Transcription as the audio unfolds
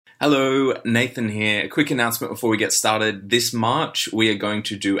Hello, Nathan here. A quick announcement before we get started. This March, we are going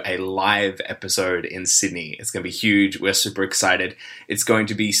to do a live episode in Sydney. It's going to be huge. We're super excited. It's going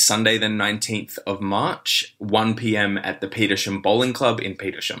to be Sunday the 19th of March, 1 p.m. at the Petersham Bowling Club in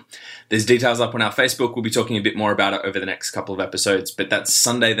Petersham. There's details up on our Facebook. We'll be talking a bit more about it over the next couple of episodes, but that's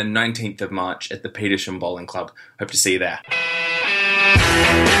Sunday the 19th of March at the Petersham Bowling Club. Hope to see you there.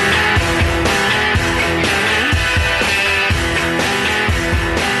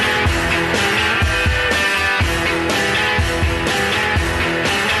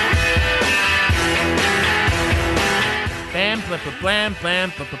 Blam,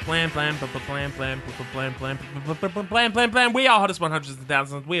 blam, blam, blam, blam, blam, blam, blam, blam, blam, blam, blam, blam. We are Hottest 100s and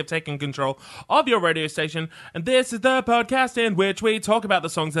Thousands. We have taken control of your radio station, and this is the podcast in which we talk about the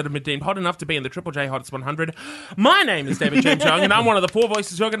songs that have been deemed hot enough to be in the Triple J Hottest 100. My name is David James Young, and I'm one of the four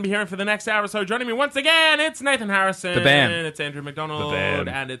voices you're going to be hearing for the next hour or so. Joining me once again, it's Nathan Harrison, The Bam. it's Andrew McDonald,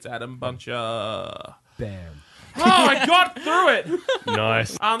 and it's Adam Buncher. Bam. Oh, I got through it.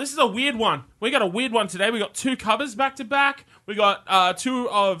 Nice. This is a weird one. We got a weird one today. We got two covers back to back. We got two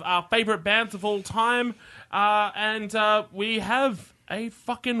of our favorite bands of all time, and we have a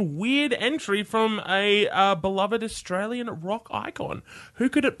fucking weird entry from a beloved Australian rock icon. Who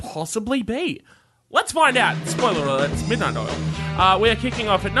could it possibly be? Let's find out. Spoiler alert, it's Midnight Oil. We are kicking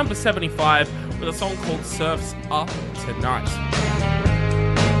off at number 75 with a song called Surf's Up Tonight.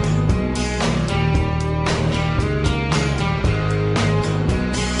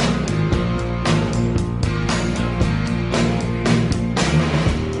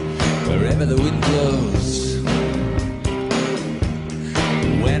 Wherever the wind blows,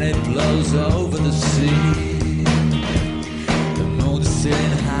 when it blows over the sea, the moon's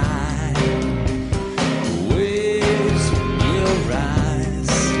sitting high, waves will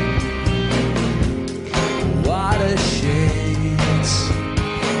rise, water shakes,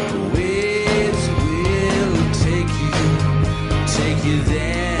 waves will take you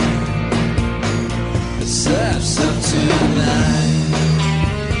there. The surf's up tonight.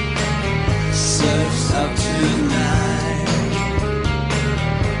 Surf's up tonight.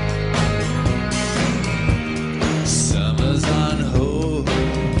 Summer's on hold.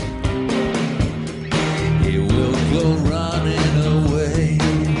 It will go running away.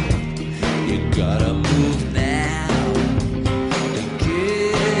 You gotta move now to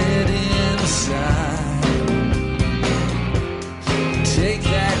get inside. Take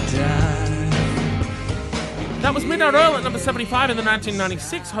that dive. That was Midnight Oil at number 75 in the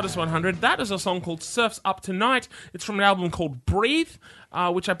 1996 Hottest 100. That is a song called Surf's Up Tonight. It's from an album called Breathe,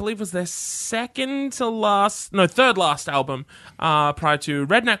 which I believe was their third last album, prior to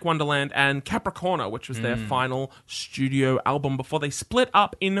Redneck Wonderland and Capricorna, which was their final studio album before they split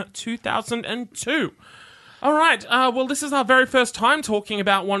up in 2002. All right, well, this is our very first time talking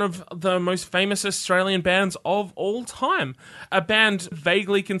about one of the most famous Australian bands of all time. A band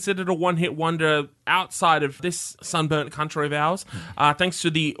vaguely considered a one-hit wonder outside of this sunburnt country of ours, thanks to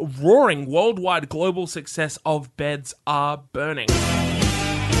the roaring worldwide global success of Beds Are Burning.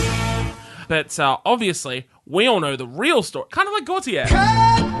 But obviously, we all know the real story, kind of like Gautier.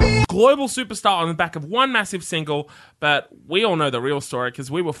 Global superstar on the back of one massive single, but we all know the real story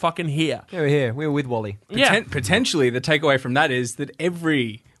because we were fucking here. Yeah, we're here. We were with Wally. Potentially, the takeaway from that is that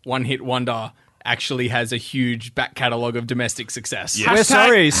every one-hit wonder actually has a huge back catalogue of domestic success. Yeah. We're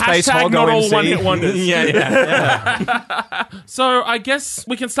sorry, Space Hog not all OMC. one-hit wonders. Yeah. So I guess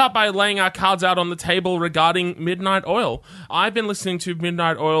we can start by laying our cards out on the table regarding Midnight Oil. I've been listening to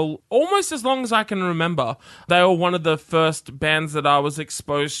Midnight Oil almost as long as I can remember. They were one of the first bands that I was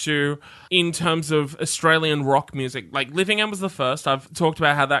exposed to in terms of Australian rock music. Like, Living End was the first. I've talked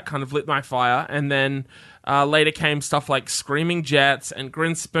about how that kind of lit my fire. And then later came stuff like Screaming Jets and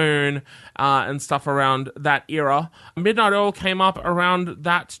Grinspoon and stuff around that era. Midnight Oil came up around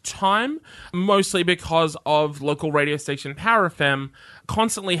that time, mostly because of local radio station Power FM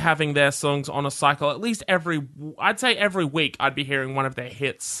constantly having their songs on a cycle. At least every week I'd be hearing one of their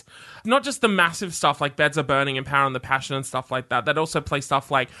hits. Not just the massive stuff like Beds Are Burning and Power and the Passion and stuff like that. They'd also play stuff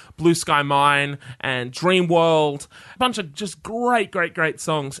like Blue Sky Mine and Dream World. A bunch of just great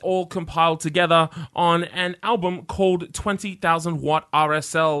songs all compiled together on an album called 20,000 Watt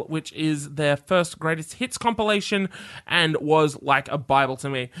RSL, which is their first greatest hits compilation and was like a Bible to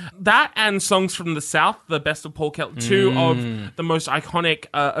me. That and Songs from the South, the Best of Paul Kelly, two of the most iconic iconic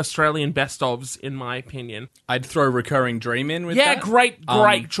Australian best-ofs, in my opinion. I'd throw Recurring Dream in with Yeah, that.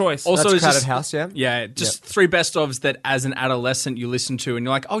 great choice. Also, That's it's Crowded just, House, yeah? Yeah, just three best ofs that as an adolescent you listen to and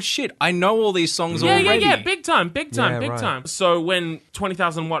you're like, oh shit, I know all these songs already. Yeah, big time. Yeah, right. Time. So when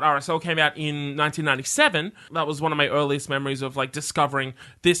 20,000 Watt RSL came out in 1997, that was one of my earliest memories of like discovering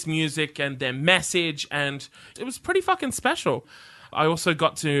this music and their message, and it was pretty fucking special. I also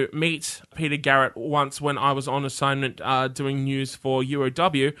got to meet Peter Garrett once when I was on assignment doing news for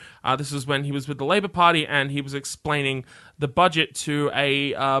UOW. This was when he was with the Labour Party, and he was explaining the budget to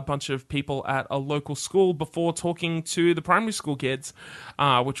a bunch of people at a local school before talking to the primary school kids,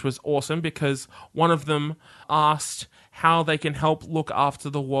 which was awesome because one of them asked how they can help look after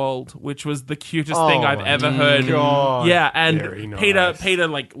the world, which was the cutest thing I've ever heard. God. Yeah, and Very nice. Peter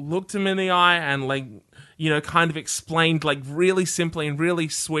like looked him in the eye and like, you know, kind of explained like really simply and really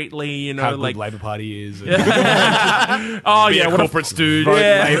sweetly, you know, How like good Labour Party is. oh yeah, what a corporate dude.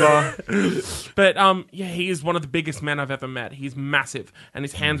 Yeah. Labour. But yeah, he is one of the biggest men I've ever met. He's massive, and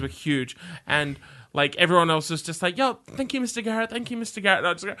his hands were huge. And like everyone else was just like, "Yo, thank you, Mr. Garrett. Thank you, Mr. Garrett." And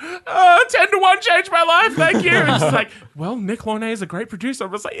I just go, 10 to 1 changed my life. Thank you. And just like, well, Nick Launay is a great producer. I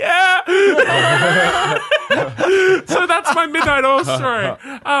was like, yeah. So that's my Midnight Oil story.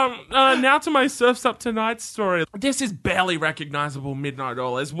 Now to my Surfs Up Tonight story. This is barely recognizable Midnight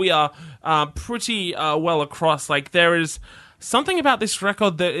Oil, as we are pretty well across. Like there is something about this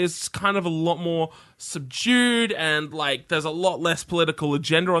record that is kind of a lot more subdued, and like there's a lot less political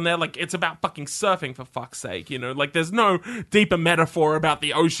agenda on there. Like it's about fucking surfing, for fuck's sake, you know. Like there's no deeper metaphor about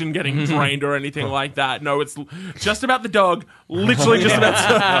the ocean getting drained or anything like that. No, it's just about the dog, literally just about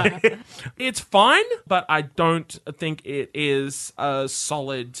surfing. It's fine, but I don't think it is a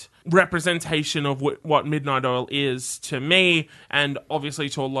solid representation of what Midnight Oil is to me, and obviously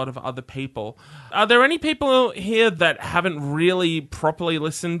to a lot of other people. Are there any people here that haven't really properly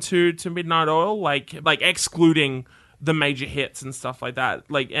listened to Midnight Oil, like excluding the major hits and stuff like that?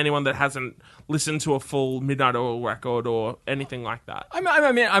 Like anyone that hasn't listened to a full Midnight Oil record or anything like that?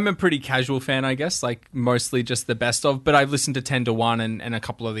 I mean, I'm a pretty casual fan, I guess, like mostly just the best of, but I've listened to 10 to 1 and a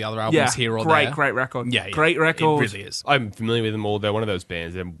couple of the other albums here or there. Great record. Yeah, Great record. It really is. I'm familiar with them all. They're one of those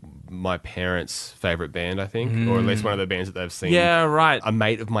bands. They're my parents' favourite band, I think, or at least one of the bands that they've seen. Yeah, right. A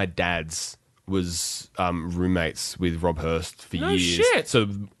mate of my dad's was roommates with Rob Hurst for No years. shit. So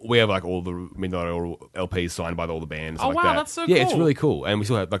we have like all the Midnight Oil LPs signed by all the bands. Oh, like wow, that. that's so Yeah, cool. it's really cool, and we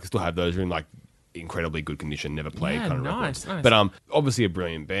still have those. We're in like incredibly good condition, never played Yeah, kind of nice, records. nice. But obviously a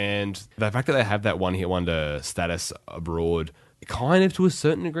brilliant band. The fact that they have that one hit wonder status abroad, kind of to a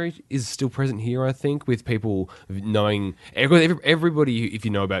certain degree, is still present here, I think, with people knowing. Everybody, if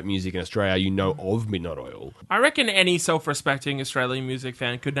you know about music in Australia, you know of Midnight Oil. I reckon any self-respecting Australian music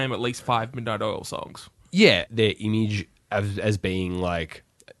fan could name at least 5 Midnight Oil songs. Yeah, their image as being like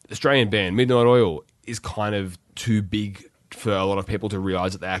Australian band, Midnight Oil, is kind of too big for a lot of people to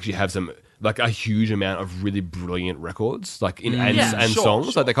realise that they actually have some, like a huge amount of really brilliant records, like and songs.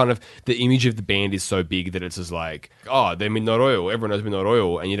 Sure. Like they kind of, the image of the band is so big that it's just like, oh, they're Midnight Oil. Everyone knows Midnight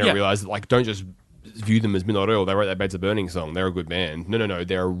Oil, and you don't realise that, like, don't just view them as Midnight Oil. They wrote that Beds of Burning song. They're a good band. No.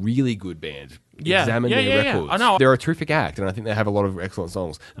 They're a really good band. Yeah. Examine Yeah, their yeah, yeah. records. I know. They're a terrific act, and I think they have a lot of excellent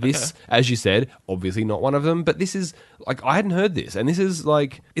songs. This, as you said, obviously not one of them, but this is, like, I hadn't heard this, and this is,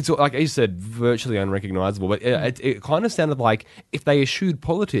 like, it's, like you said, virtually unrecognizable, but it kind of sounded like if they eschewed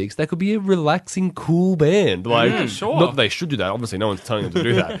politics, they could be a relaxing, cool band. Like, sure. not that they should do that, obviously no one's telling them to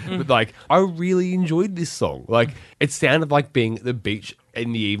do that, but, like, I really enjoyed this song. Like, it sounded like being at the beach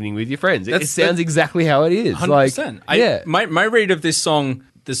in the evening with your friends. It sounds exactly how it is. 100%. Like, My read of this song,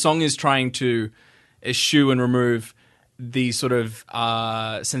 the song is trying to eschew and remove the sort of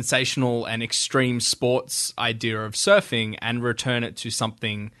sensational and extreme sports idea of surfing and return it to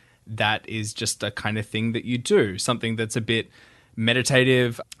something that is just a kind of thing that you do, something that's a bit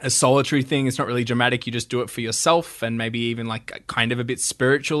meditative, a solitary thing. It's not really dramatic. You just do it for yourself, and maybe even like kind of a bit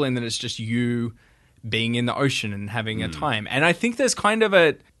spiritual, and then it's just you being in the ocean and having a time. And I think there's kind of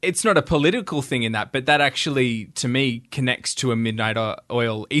it's not a political thing in that, but that actually, to me, connects to a Midnight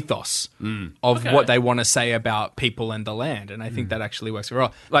Oil ethos of what they want to say about people and the land. And I think that actually works very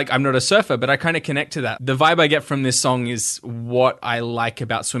well. Like, I'm not a surfer, but I kind of connect to that. The vibe I get from this song is what I like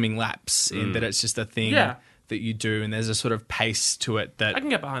about swimming laps, in that it's just a thing that you do, and there's a sort of pace to it that I can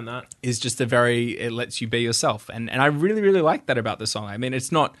get behind that. is just it lets you be yourself. And I really, really like that about the song. I mean, it's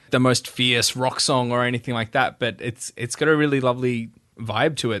not the most fierce rock song or anything like that, but it's got a really lovely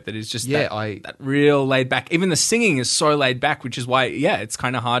vibe to it that is just that real laid back. Even the singing is so laid back, which is why, it's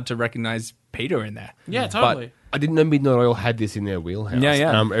kind of hard to recognize Peter in there. Yeah, totally. I didn't know Midnight Oil had this in their wheelhouse. Yeah,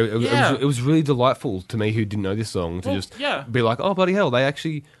 yeah. It was really delightful to me, who didn't know this song, to be like, oh bloody hell,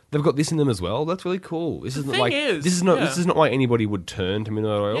 they've got this in them as well. That's really cool. This isn't like thing is, this is not why anybody would turn to Midnight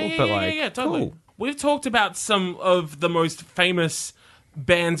Oil, totally. cool. We've talked about some of the most famous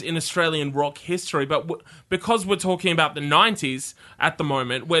bands in Australian rock history, but because we're talking about the 90s at the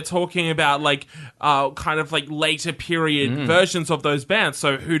moment, we're talking about like kind of like later period versions of those bands.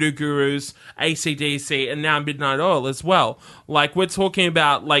 So Hoodoo Gurus, AC/DC, and now Midnight Oil as well. Like, we're talking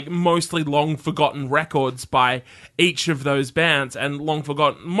about like mostly long forgotten records by each of those bands, and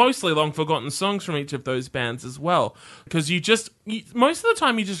mostly long forgotten songs from each of those bands as well. Because most of the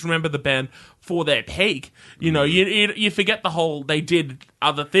time you just remember the band for their peak. You know, you forget the whole they did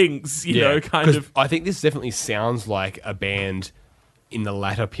other things, you know, kind 'cause of. I think this definitely sounds like a band in the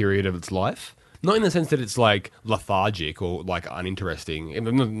latter period of its life. Not in the sense that it's like lethargic or like uninteresting.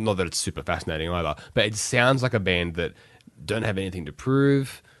 Not that it's super fascinating either, but it sounds like a band that don't have anything to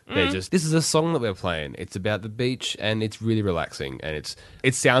prove. They're just, this is a song that we're playing. It's about the beach, and it's really relaxing, and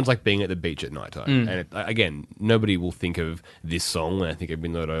it sounds like being at the beach at night time. And again, nobody will think of this song when I think of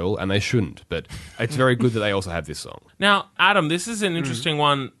Midnight Oil, and they shouldn't. But it's very good that they also have this song. Now, Adam, this is an interesting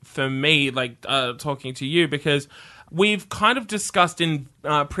one for me, like talking to you, because we've kind of discussed in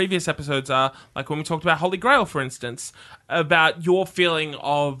previous episodes, like when we talked about Holy Grail, for instance, about your feeling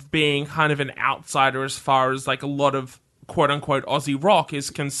of being kind of an outsider as far as like a lot of quote-unquote Aussie rock is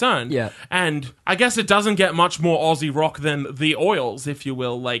concerned. Yeah. And I guess it doesn't get much more Aussie rock than the Oils, if you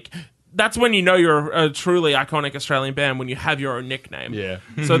will. Like, that's when you know you're a truly iconic Australian band, when you have your own nickname. Yeah.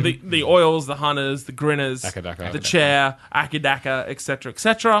 So the Oils, the Hunters, the Grinners, Akadaka. the Chair, Akadaka, etc.,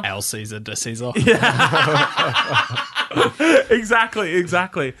 etc. El Caesar de Caesar.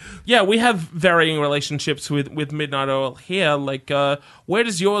 Exactly. Yeah, we have varying relationships with Midnight Oil here. Like, where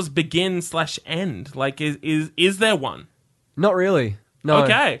does yours begin/end? Like, is there one? Not really. No.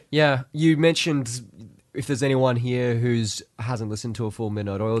 Okay. Yeah, you mentioned if there's anyone here who's hasn't listened to a full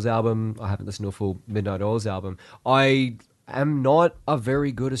Midnight Oils album, I haven't listened to a full Midnight Oils album. I am not a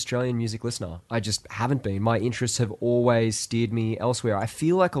very good Australian music listener. I just haven't been. My interests have always steered me elsewhere. I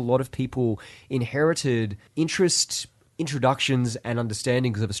feel like a lot of people inherited introductions and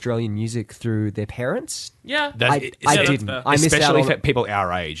understandings of Australian music through their parents. Yeah. I that's didn't. fair. I missed out Especially on for people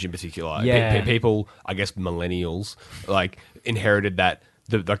our age in particular. Yeah. People, I guess millennials, like inherited that,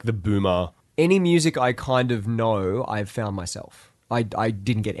 the boomer. any music I kind of know, I've found myself. I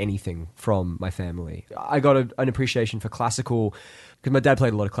didn't get anything from my family. I got an appreciation for classical, because my dad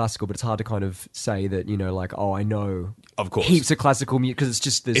played a lot of classical, but it's hard to kind of say that, you know, like, oh, I know Of course. heaps of classical music, because it's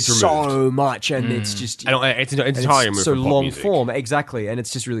just, there's It's so removed. much, and it's just... And it's and entirely removed so from pop long music. form, exactly, and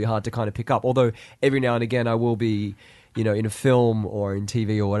it's just really hard to kind of pick up. Although every now and again I will be, you know, in a film or in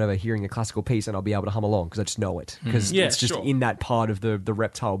TV or whatever, hearing a classical piece, and I'll be able to hum along because I just know it, because Yeah, it's just sure. in that part of the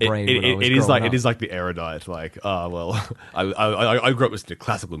reptile brain. when I was It is growing like up. it is like the erudite. Like, well, I grew up listening to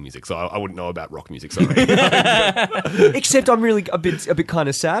classical music, so I wouldn't know about rock music. Sorry. Except I'm really a bit kind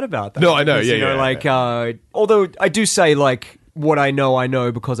of sad about that. No, I know, Because, yeah, you know, yeah. like, although I do say, like, what I know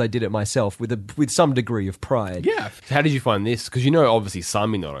because I did it myself with some degree of pride. Yeah. How did you find this? Because you know, obviously,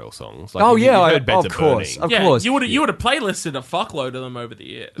 some Midnight Oil songs. Like, Oh, you yeah, heard Beds of Are course. Burning. Of course. You would have playlisted a fuckload of them over the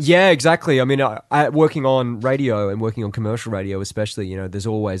years. Yeah, exactly. I mean, I working on radio and working on commercial radio, especially, you know, there's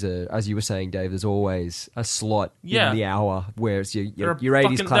always as you were saying, Dave, there's always a slot Yeah. in the hour where it's your They're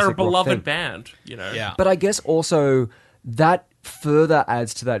 80s classic they're a rock beloved thing. band, you know. Yeah. But I guess also that further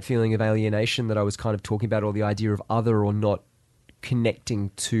adds to that feeling of alienation that I was kind of talking about, or the idea of other or not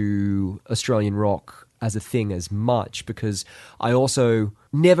connecting to Australian rock as a thing as much, because I also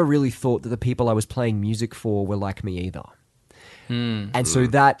never really thought that the people I was playing music for were like me either. And so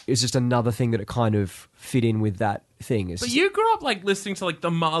that is just another thing that it kind of fit in with that thing. It's But just- you grew up like listening to like the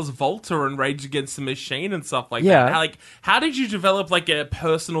Mars Volta and Rage Against the Machine and stuff like Yeah. that. How did you develop like a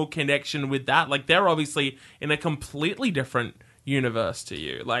personal connection with that? Like, they're obviously in a completely different universe to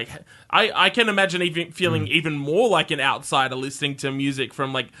you. Like, I can imagine even feeling even more like an outsider listening to music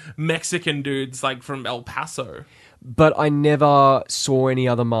from like Mexican dudes like from El Paso. But I never saw any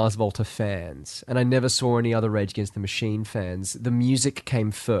other Mars Volta fans, and I never saw any other Rage Against the Machine fans. The music came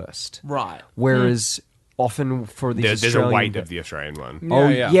first. Right. Whereas often for these There's a Australian weight of the Australian one. Oh,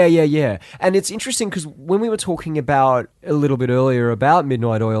 Yeah. yeah. And it's interesting because when we were talking about a little bit earlier about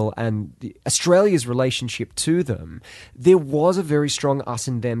Midnight Oil and Australia's relationship to them, there was a very strong us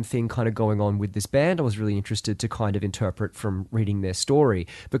and them thing kind of going on with this band. I was really interested to kind of interpret from reading their story,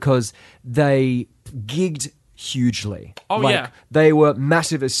 because they gigged hugely. Oh, yeah. They were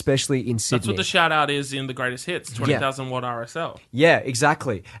massive, especially in Sydney. That's what the shout out is in the greatest hits, 20,000 watt RSL. Yeah,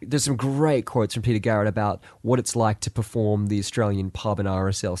 exactly. There's some great quotes from Peter Garrett about what it's like to perform the Australian pub and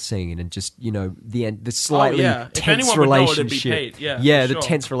RSL scene, and just the slightly If tense anyone would know, it'd be relationship. Pete. Yeah, the for sure.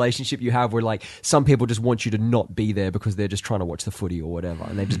 tense relationship you have where like some people just want you to not be there because they're just trying to watch the footy or whatever,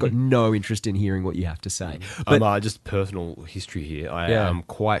 and they've just got no interest in hearing what you have to say. But Just personal history here. I Yeah. am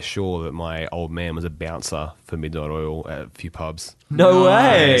quite sure that my old man was a bouncer for Midnight Oil at a few pubs. no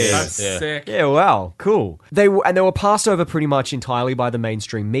way. That's Yeah. sick. Yeah, wow, cool. They were passed over pretty much entirely by the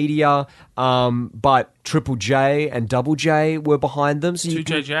mainstream media, but Triple J and Double J were behind them. So you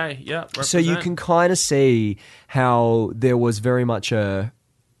can, 2JJ, yeah. so you represent. can kind of see how there was very much an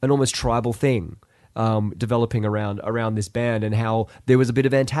almost tribal thing developing around this band, and how there was a bit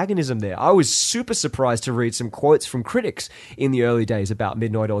of antagonism there. I was super surprised to read some quotes from critics in the early days about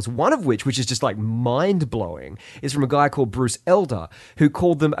Midnight Oils, one of which is just like mind-blowing, is from a guy called Bruce Elder, who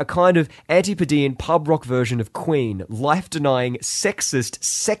called them a kind of antipodean pub rock version of Queen, life-denying, sexist,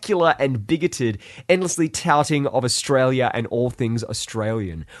 secular and bigoted, endlessly touting of Australia and all things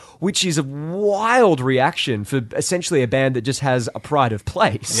Australian, which is a wild reaction for essentially a band that just has a pride of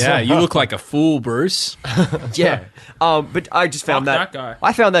place. Yeah, you look like a fool, Bruce. Yeah. But I just found Fuck that guy.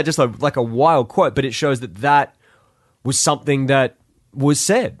 I found that just like a wild quote, but it shows that was something that was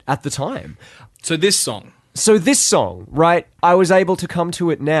said at the time. So this song. So this song, right, I was able to come to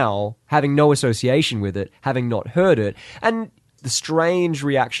it now, having no association with it, having not heard it, and the strange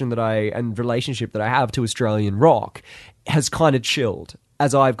reaction and relationship that I have to Australian rock has kind of chilled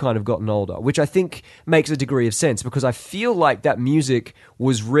as I've kind of gotten older, which I think makes a degree of sense, because I feel like that music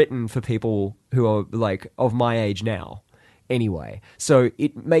was written for people who are like of my age now anyway. So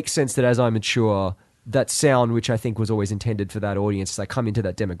it makes sense that as I mature, that sound, which I think was always intended for that audience, as I come into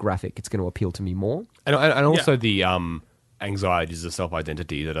that demographic, it's going to appeal to me more. And also the anxieties of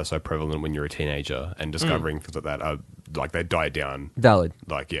self-identity that are so prevalent when you're a teenager, and discovering things like that are like they die down. Valid.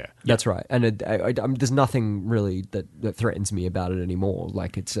 Like, yeah. That's right, and there's nothing really that threatens me about it anymore.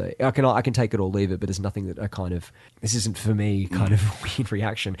 Like I can take it or leave it, but there's nothing that I kind of, this isn't for me kind of weird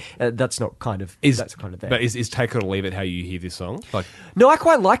reaction. That's not kind of that's kind of there. But is take it or leave it how you hear this song? Like, No, I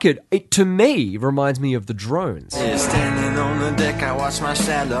quite like it. It to me reminds me of the Drones. Standing on the deck, I watch my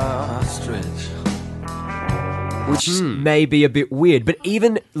shadow stretch. Which may be a bit weird, but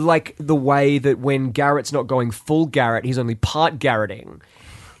even like the way that when Garrett's not going full Garrett, he's only part Garretting,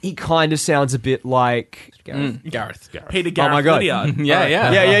 he kind of sounds a bit like Gareth. Peter Garrett Oh my God. Lydiard. Yeah,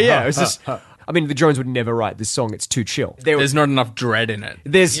 yeah. yeah. It's just, I mean, the Drones would never write this song. It's too chill. There's not enough dread in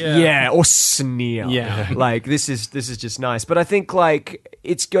it. Or sneer. Yeah. Like this is just nice. But I think like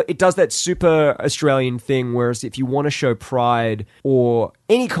it does that super Australian thing, whereas if you want to show pride or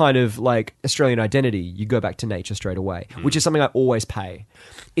any kind of like Australian identity, you go back to nature straight away, which is something I always pay.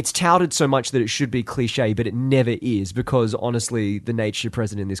 It's touted so much that it should be cliche, but it never is, because honestly, the nature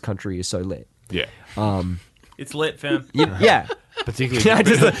present in this country is so lit. yeah. It's lit, fam. Yeah. Particularly. Yeah,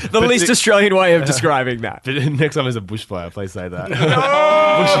 just the least Australian way of describing that. But next time there's a bushfire, please say that.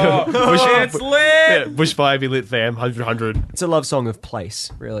 It's lit! Bushfire be lit, fam. 100. It's a love song of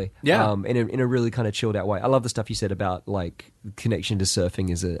place, really. Yeah. In a really kind of chilled out way. I love the stuff you said about like connection to surfing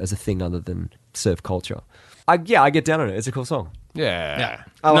as a thing other than surf culture. I get down on it. It's a cool song. Yeah. Yeah.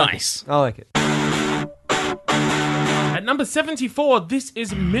 I like Nice. it. I like it. At number 74, this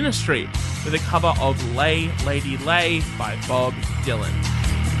is Ministry, with a cover of Lay Lady Lay by Bob Dylan.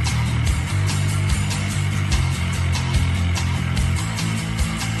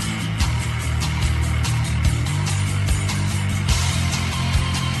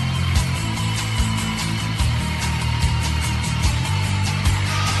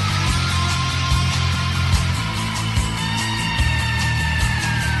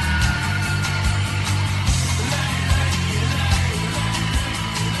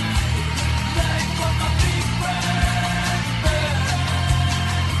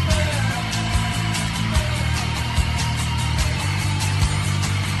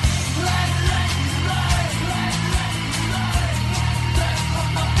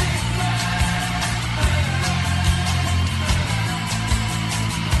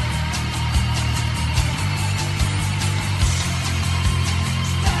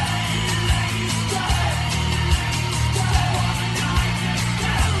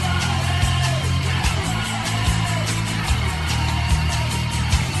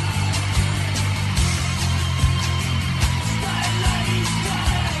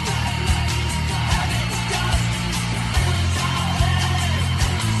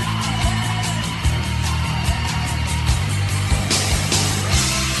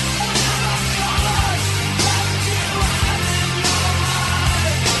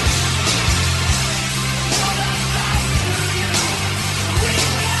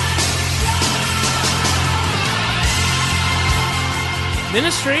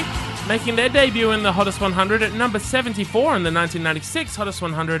 Ministry, making their debut in the Hottest 100 at number 74 in the 1996 Hottest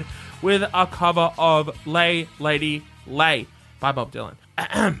 100 with a cover of Lay Lady Lay by Bob Dylan.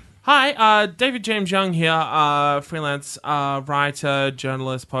 Hi, David James Young here, freelance writer,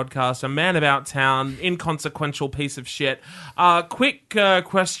 journalist, podcaster, man about town, inconsequential piece of shit. Quick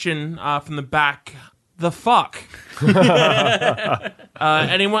question from the back. The fuck?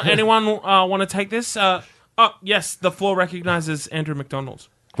 Anyone want to take this? Yes, the floor recognizes Andrew McDonald.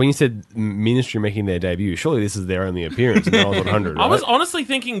 When you said Ministry making their debut, surely this is their only appearance in the Hottest 100, right? I was honestly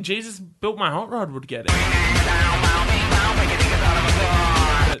thinking Jesus Built My Hot Rod would get it.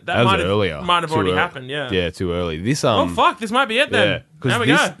 That was earlier. Might have Too already early. happened, yeah. Yeah, too early. This Oh, fuck, this might be it then. Yeah, There we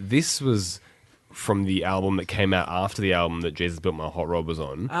because go. this was from the album that came out after the album that Jesus Built My Hot Rod was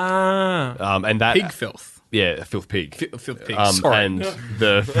on. And that Pig filth. Yeah, Filth Pig. Filth pig. Sorry. And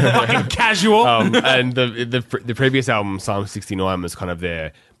the Fucking casual. and the previous album, Psalm 69, was kind of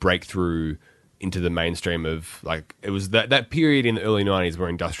their breakthrough into the mainstream of, like, it was that period in the early 90s where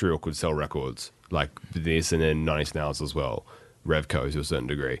industrial could sell records like this, and then 90s Nines as well, Revco to a certain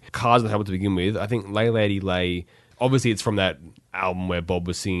degree. Cars was able to begin with. I think Lay Lady Lay, obviously it's from that album where Bob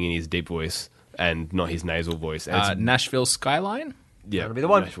was singing in his deep voice and not his nasal voice. And it's, Nashville Skyline? yeah, That'll be the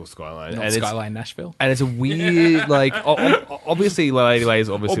one. Nashville Skyline. Not And it's- Skyline Nashville? and it's a weird, like, obviously Lay Lady Lay is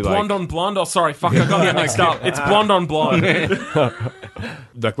Or obviously Blonde like... on Blonde. Oh, sorry, fuck, I got that mixed up. It's Blonde on Blonde.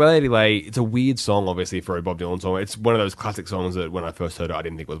 Like Lay Lady Lay, it's a weird song, obviously, for a Bob Dylan song. It's one of those classic songs that when I first heard it, I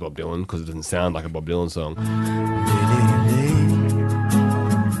didn't think it was Bob Dylan because it doesn't sound like a Bob Dylan song.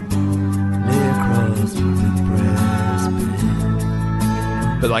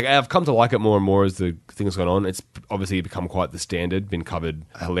 But like I've come to like it more and more as the thing's gone on. It's obviously become quite the standard, been covered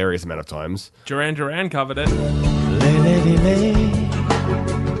a hilarious amount of times. Duran Duran covered it. Lay, lady, lay,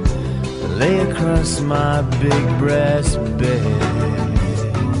 lay across my big brass bed.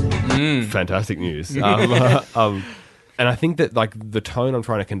 Fantastic news. And I think that like the tone I'm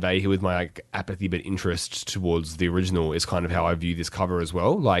trying to convey here with my like apathy but interest towards the original is kind of how I view this cover as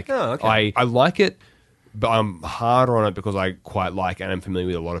well. Like Oh, okay. I like it, but I'm harder on it because I quite like and I'm familiar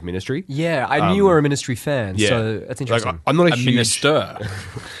with a lot of Ministry. Yeah, I knew you were a Ministry fan, Yeah. so that's interesting. Like, I'm not a, A huge minister.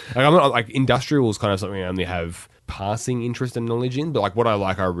 Like, I'm not like industrial is kind of something I only have passing interest and knowledge in, but like what I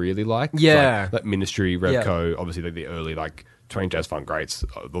like, I really like. Yeah. like Ministry, Revco, obviously like the early like 20 Jazz Funk greats,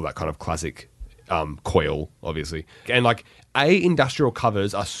 all that kind of classic. Coil, obviously, and like industrial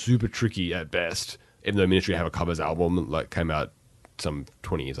covers are super tricky at best. Even though Ministry have a covers album like came out some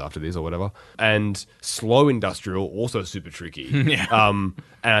 20 years after this or whatever, and slow industrial also super tricky.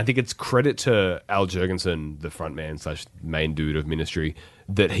 And I think it's credit to Al Jurgensen, the frontman / main dude of Ministry,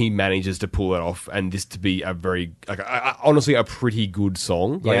 that he manages to pull it off, and this to be a very honestly a pretty good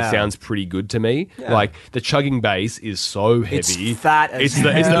song. Like Yeah. it sounds pretty good to me. Like the chugging bass is so heavy. It's fat as It's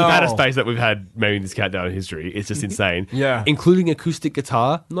the hell. fattest bass that we've had maybe in this countdown in history. It's just insane. Yeah. Including acoustic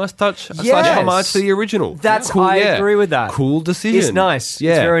guitar. Nice touch. / Yes. homage to the original. I agree with that. Cool decision. It's nice.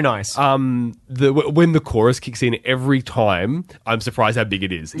 Yeah. It's very nice. When the chorus kicks in every time, I'm surprised how big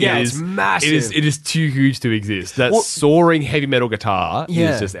it is. Yeah, It it's is- massive. It is too huge to exist. That Well- soaring heavy metal guitar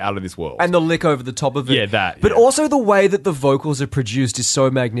Yeah. is just out of this world. and the lick over the top of it. Yeah, that, But yeah. also the way that the vocals are produced is so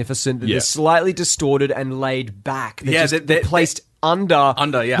magnificent that Yeah. they're slightly distorted and laid back. They're Yeah, just they're placed under,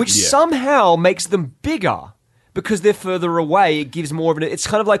 yeah. which Yeah. somehow makes them bigger because they're further away. It gives more of an. It's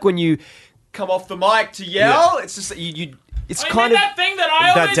kind of like when you come off the mic to yell. It's just you. It's I kind did of that thing that I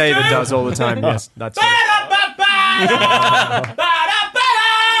always that David do. does all the time. Yes, that's it.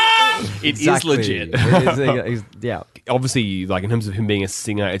 It is legit. It is, yeah. Obviously, like in terms of him being a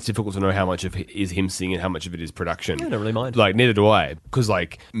singer, it's difficult to know how much of it is him singing, how much of it is production. I don't really mind. Like neither do I, because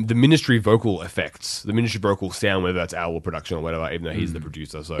like the Ministry vocal effects, the Ministry vocal sound, whether that's Al or production or whatever, even though he's the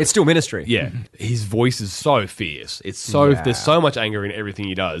producer, so It's still Ministry. yeah, his voice is so fierce. It's so Yeah. there's so much anger in everything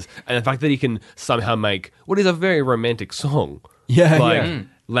he does, and the fact that he can somehow make what is a very romantic song. Yeah, like yeah.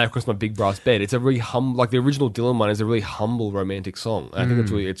 Lay Across My Big Brass Bed. It's a really like the original Dylan one is a really humble romantic song. And I think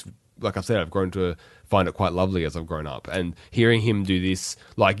it's really it's like I've said, I've grown to find it quite lovely as I've grown up, and hearing him do this,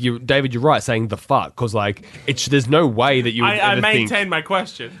 like David, you're right, saying the fuck, because like there's no way that you would I ever maintain think. my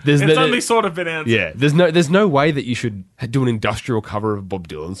question. There's It's no- only sort of been answered. Yeah, there's no way that you should do an industrial cover of a Bob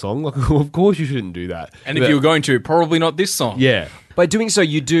Dylan song. Like, of course you shouldn't do that. And if you were going to, probably not this song. yeah, By doing so,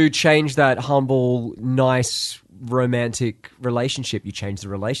 you do change that humble, nice, romantic relationship. You change the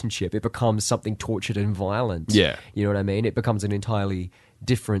relationship. It becomes something tortured and violent. Yeah. You know what I mean? It becomes an entirely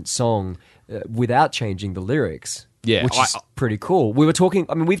different song without changing the lyrics. Yeah, Which is pretty cool. We were talking,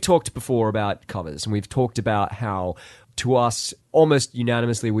 I mean, we've talked before about covers, and we've talked about how to us, almost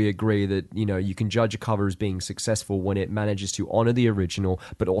unanimously, we agree that, you know, you can judge a cover as being successful when it manages to honor the original,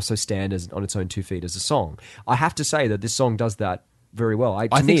 but also stand as on its own 2 feet as a song. I have to say that this song does that very well. To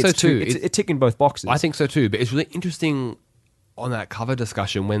I me, think so it's too. It's ticking both boxes. I think so too, but it's really interesting on that cover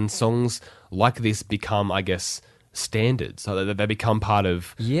discussion when songs like this become, I guess, standard, so that they become part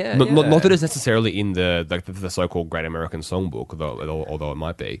of. Not that it's necessarily in the so-called Great American Songbook, although it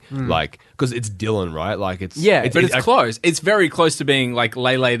might be like because it's Dylan, right? Like it's but it's close. It's very close to being like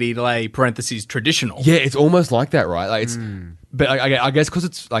lay lady lay parentheses traditional. Yeah, it's almost like that, right? Like it's, but I guess because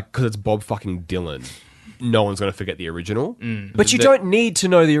it's Bob fucking Dylan. No one's going to forget the original. But you don't need to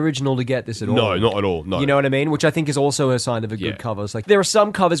know the original to get this at all. No, not at all. No. You know what I mean? Which I think is also a sign of a good cover. It's like there are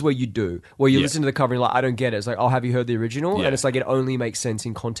some covers where you do, where you listen to the cover and you're like, I don't get it. It's like, oh, have you heard the original? Yeah. And it's like it only makes sense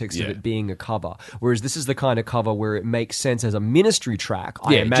in context of it being a cover. Whereas this is the kind of cover where it makes sense as a Ministry track.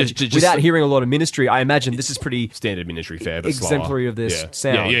 I imagine, just without hearing a lot of Ministry, I imagine this is pretty standard Ministry fare, but exemplary slower. of this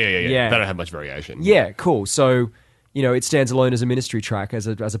sound. Yeah. They don't have much variation. Yeah, cool. So, you know, it stands alone as a Ministry track as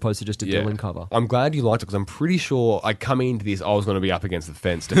opposed to just a Dylan cover. I'm glad you liked it because I'm pretty sure coming into this, I was going to be up against the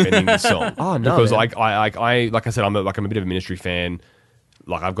fence defending this song. Oh, no, because man. like I said, I'm a bit of a Ministry fan.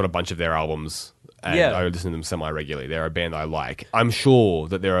 Like I've got a bunch of their albums. And I listen to them semi-regularly. They're a band I like. I'm sure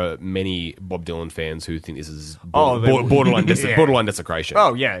that there are many Bob Dylan fans who think this is borderline desecration.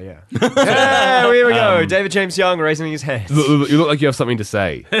 Oh, yeah. Hey, here we go. David James Young raising his hand. You look like you have something to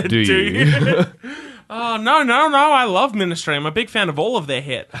say. Do you? Oh, no. I love Ministry. I'm a big fan of all of their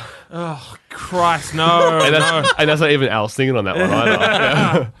hit. Oh, Christ, no. And that's not even Al singing on that one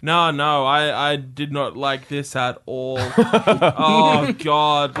either. No, I did not like this at all. Oh,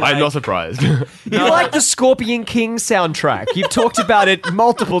 God. I'm not surprised. You like the Scorpion King soundtrack. You've talked about it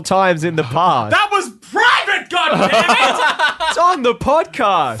multiple times in the past. That was private, goddammit! It's on the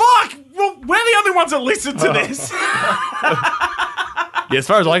podcast. Fuck! Well, we're the only ones that listen to this. Yeah, as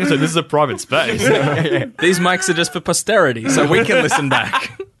far as I'm concerned, this is a private space. These mics are just for posterity, so we can listen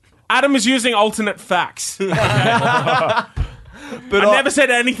back. Adam is using alternate facts. But I never said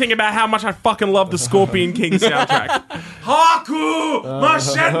anything about how much I fucking love the Scorpion King soundtrack. Haku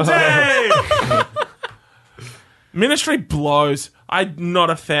Machete! Ministry blows. I'm not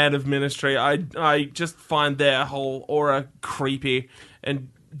a fan of Ministry. I just find their whole aura creepy and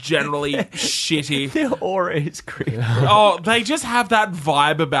generally shitty. Their aura is creepy. Oh, they just have that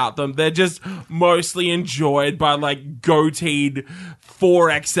vibe about them. They're just mostly enjoyed by like goateed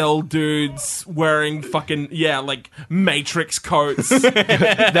 4XL dudes wearing fucking like Matrix coats.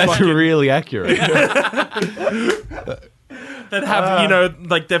 That's really accurate. That have, you know,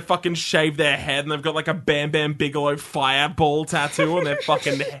 like they fucking shave their head and they've got like a Bam Bam Bigelow fireball tattoo on their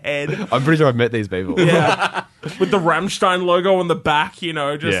fucking head. I'm pretty sure I've met these people. Yeah. With the Rammstein logo on the back, you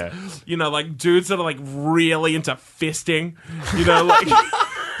know, just, you know, like dudes that are like really into fisting, you know, like.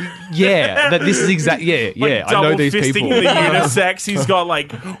 This is exactly. Like I know these fisting people. in the unisex. He's got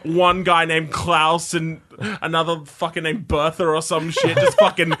like one guy named Klaus and another fucking named Bertha or some shit, just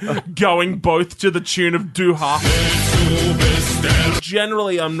fucking going both to the tune of Duha.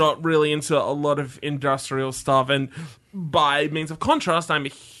 Generally, I'm not really into a lot of industrial stuff, and by means of contrast, I'm a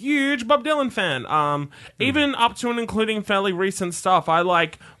huge Bob Dylan fan. Even up to and including fairly recent stuff. I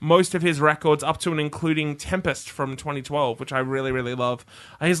like most of his records up to and including Tempest from 2012, which I really, really love.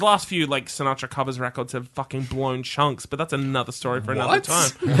 His last few like Sinatra covers records have fucking blown chunks, but that's another story for another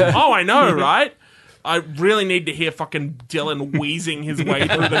time. Oh, I know, right? I really need to hear fucking Dylan wheezing his way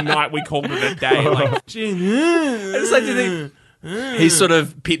through the night we called it a day. Like, It's like, do you think he's sort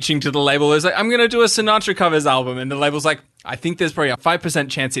of pitching to the label. He's like, I'm going to do a Sinatra covers album. And the label's like, I think there's probably a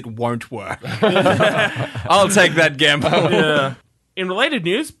 5% chance it won't work. I'll take that gamble. Yeah. In related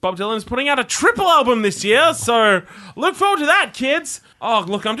news, Bob Dylan is putting out a triple album this year, so look forward to that, kids. Oh,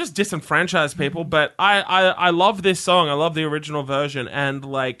 look, I'm just disenfranchised, people, but I love this song. I love the original version, and,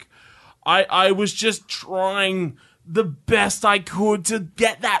 like, I was just trying the best I could to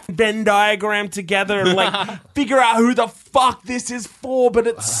get that Venn diagram together and, like, figure out who the fuck this is for, but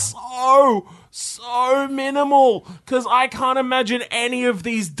it's so minimal, because I can't imagine any of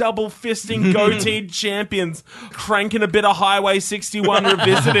these double-fisting goateed champions cranking a bit of Highway 61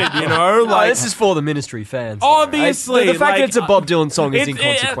 Revisited, you know? Like, this is for the Ministry fans. Obviously. The fact that it's a Bob Dylan song is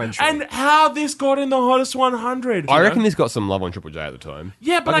inconsequential. And how this got in the Hottest 100. I reckon this got some love on Triple J at the time.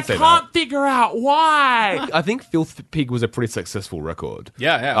 Yeah, but I can't figure out why. I think Filth Pig was a pretty successful record.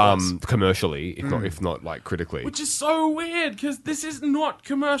 Yeah. Commercially, if not like critically. Which is so weird, because this is not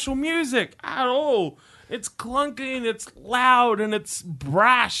commercial music at all. It's clunky and it's loud and it's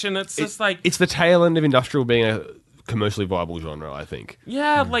brash and it's just like... It's the tail end of industrial being a commercially viable genre, I think.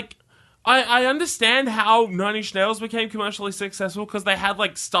 Yeah, like... I understand how Nine Inch Nails became commercially successful because they had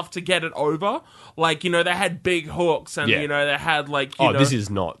like stuff to get it over. Like, they had big hooks and, Yeah. they had like, you know. this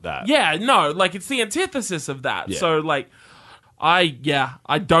is not that. Yeah, no, like it's the antithesis of that. Yeah. So like, I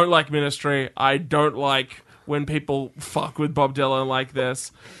don't like Ministry. I don't like when people fuck with Bob Dylan like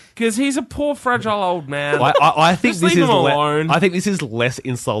this. Because he's a poor, fragile old man. I think Just this leave is him alone. I think this is less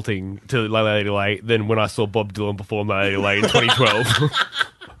insulting to Lady Lay than when I saw Bob Dylan perform Lady Lay in 2012.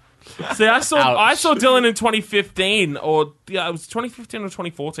 See, I saw Ouch. Dylan in 2015, or yeah, it was 2015 or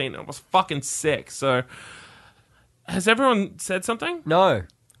 2014. And I was fucking sick. So, has everyone said something? No.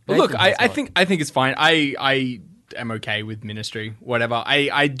 But look, Nathan has I not. think it's fine. I am okay with Ministry, whatever.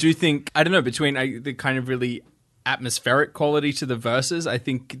 I do think, I don't know, between the kind of really atmospheric quality to the verses, I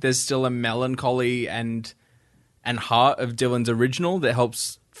think there's still a melancholy and heart of Dylan's original that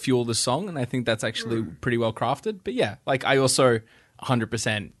helps fuel the song, and I think that's actually pretty well crafted. But yeah, like I also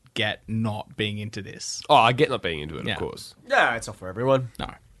 100% get not being into this. I get not being into it, Yeah. of course. Yeah, it's not for everyone.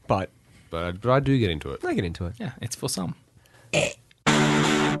 No. But But I do get into it. I get into it. Yeah, it's for some.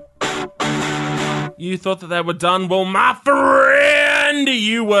 You thought that they were done? Well, my friend,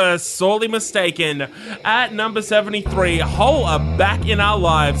 you were sorely mistaken. At number 73, Hole are back in our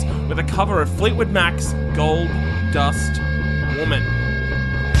lives with a cover of Fleetwood Mac's Gold Dust Woman.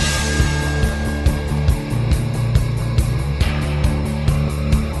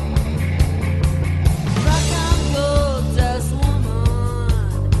 Rock on, gold dust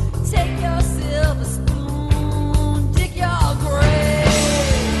woman. Take your silver spoon, dig your grave.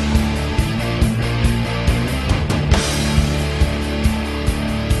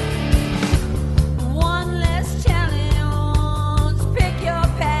 One less challenge, pick your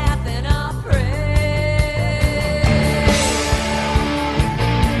path and I'll pray.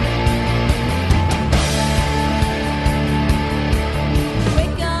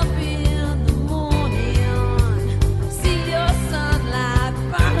 Wake up in the morning, see your sunlight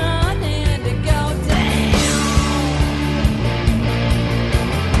burning to go down.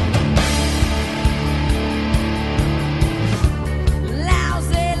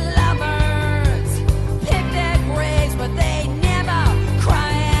 Lousy lovers pick their graves, but they never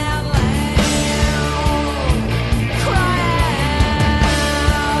cry out loud. Cry out.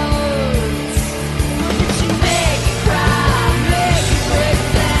 Look at you, make it cry, make it break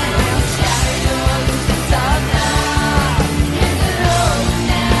down. Shatter your illusions up now. Is it over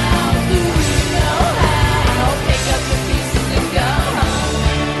now? Do you know how? Pick up the pieces and go home.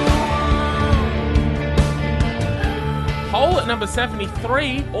 Hole at number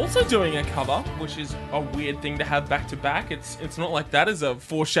 73, also doing a cover, which is a weird thing to have back to back. It's not like that is a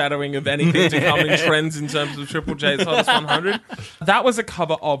foreshadowing of anything to come in trends in terms of Triple J's Hottest 100. That was a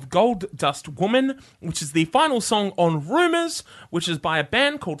cover of Gold Dust Woman, which is the final song on Rumours, which is by a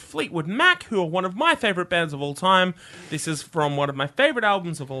band called Fleetwood Mac, who are one of my favorite bands of all time. This is from one of my favorite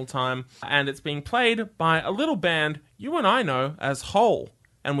albums of all time, and it's being played by a little band you and I know as Hole,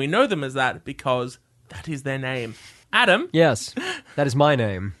 and we know them as that because that is their name. Adam, Yes, that is my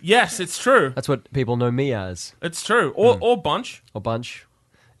name. yes, it's true. That's what people know me as. It's true. Or Bunch. Or Bunch.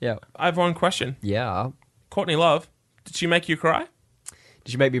 Yeah. I have one question. Yeah. Courtney Love, did she make you cry?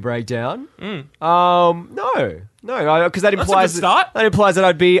 Did you make me break down? No, because that implies good start. that implies that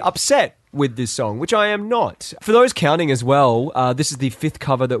I'd be upset with this song, which I am not. For those counting as well, this is the 5th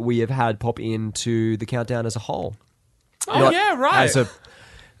cover that we have had pop into the countdown as a whole. Oh, Not yeah, right. As a,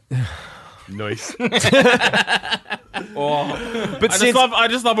 Nice. but since I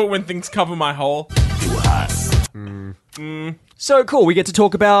just love it when things cover my hole. so cool, we get to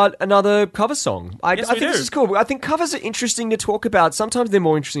talk about another cover song. I Yes, think we do. this is cool. I think covers are interesting to talk about. Sometimes they're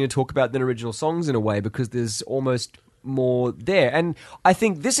more interesting to talk about than original songs in a way because there's almost more there. And I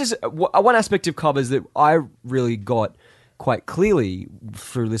think this is one aspect of covers that I really got quite clearly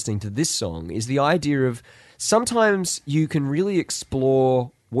through listening to this song is the idea of sometimes you can really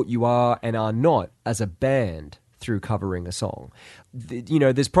explore what you are and are not as a band through covering a song.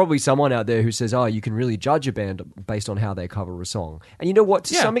 There's probably someone out there who says, oh, you can really judge a band based on how they cover a song. And you know what?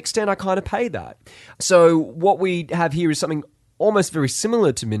 To some extent, I kind of pay that. So what we have here is something almost very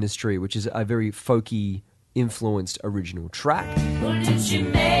similar to Ministry, which is a very folky influenced original track. Well, did you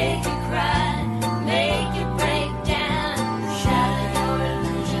make you cry, make you break down, shatter your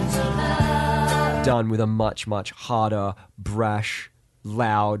illusions of love? Done with a much, much harder, brash,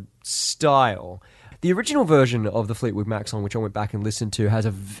 loud style. The original version of the Fleetwood Mac song, which I went back and listened to, has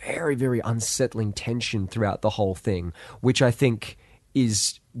a very, very unsettling tension throughout the whole thing, which I think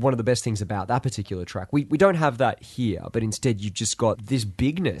is one of the best things about that particular track. We don't have that here, but instead you just got this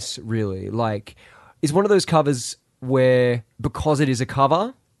bigness, really. Like, it's one of those covers where, because it is a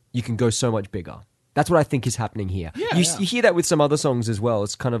cover, you can go so much bigger. That's what I think is happening here. You hear that with some other songs as well.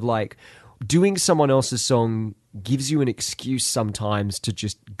 It's kind of like doing someone else's song gives you an excuse sometimes to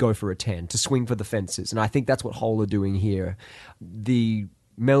just go for a 10, to swing for the fences. And I think that's what Hole are doing here. The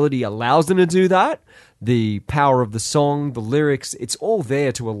melody allows them to do that. The power of the song, the lyrics, it's all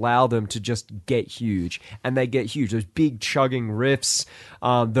there to allow them to just get huge. And they get huge. Those big chugging riffs.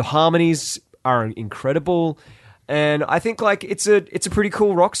 The harmonies are incredible. And I think like it's a pretty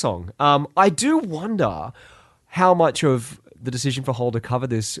cool rock song. I do wonder how much of the decision for Hole to cover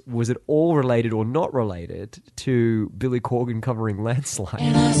this, was it all related or not related to Billy Corgan covering Landslide?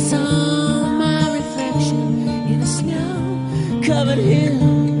 And I saw my reflection in the snow-covered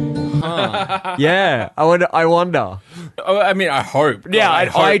hill. Yeah, I wonder. Oh, I mean, I hope. Yeah, God, I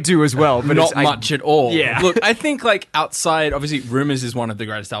hope do as well, but not it's- much at all. Yeah. Look, I think like outside, obviously, Rumors is one of the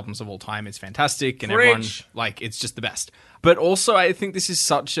greatest albums of all time. It's fantastic, and everyone Preach. like it's just the best. But also, I think this is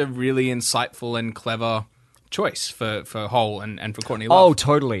such a really insightful and clever choice for Hole and for Courtney Love. Oh,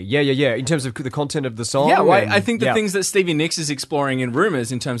 totally. Yeah. In terms of the content of the song. Yeah, well, and- I think the yeah. things that Stevie Nicks is exploring in Rumours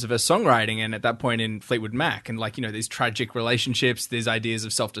in terms of her songwriting and at that point in Fleetwood Mac and like, you know, these tragic relationships, these ideas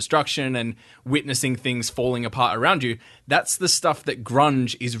of self-destruction and witnessing things falling apart around you, that's the stuff that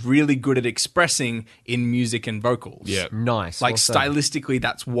grunge is really good at expressing in music and vocals. Yeah. Nice. Like well said. stylistically,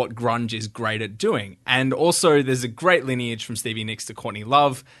 that's what grunge is great at doing. And also there's a great lineage from Stevie Nicks to Courtney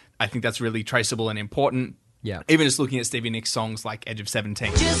Love. I think that's really traceable and important. Yeah. Even just looking at Stevie Nicks songs like Edge of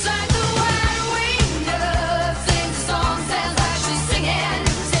 17. Just like the wild wind sings a song, sounds like she's singing.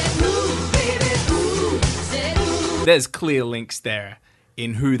 Said, ooh, baby, ooh. Said, ooh. There's clear links there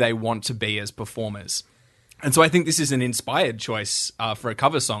in who they want to be as performers. And so I think this is an inspired choice for a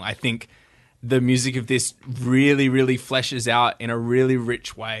cover song. I think the music of this really, really fleshes out in a really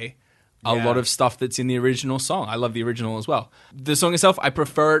rich way a lot of stuff that's in the original song. I love the original as well. The song itself, I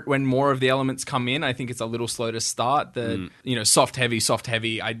prefer it when more of the elements come in. I think it's a little slow to start. The soft,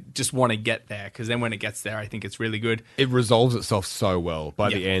 heavy. I just want to get there because then when it gets there, I think it's really good. It resolves itself so well by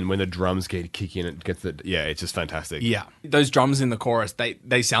the Yeah. end when the drums get kick in. It gets it's just fantastic. Yeah, those drums in the chorus,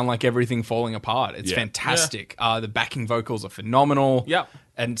 they sound like everything falling apart. It's Yeah. fantastic. The backing vocals are phenomenal. Yep.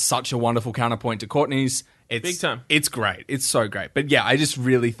 And such a wonderful counterpoint to Courtney's. It's Big time. It's great. It's so great. But yeah, I just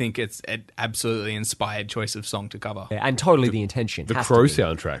really think it's an absolutely inspired choice of song to cover. Yeah, and totally the intention. The has to Crow be.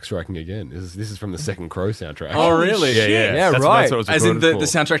 soundtrack striking again. This is from the second Crow soundtrack. Oh, really? Yeah, yeah. Yeah, That's right. what it was As in recorded the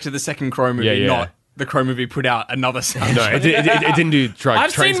for. soundtrack to the second Crow movie, Yeah, yeah. not the Crow movie put out another soundtrack. No, it didn't do.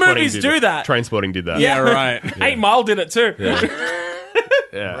 I've seen Trainspotting movies did do it. that. Trainspotting did that. Yeah, right. 8 Mile did it too.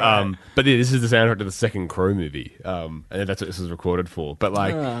 Yeah. But yeah, this is the soundtrack to the second Crow movie, and that's what this was recorded for. But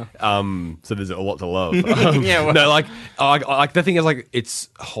like, so there's a lot to love. Yeah, well- no, like the thing is, like, it's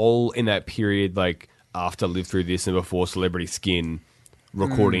Hole in that period, like after Live Through This and before Celebrity Skin,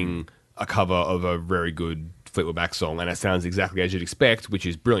 recording a cover of a very good Fleetwood Mac song, and it sounds exactly as you'd expect, which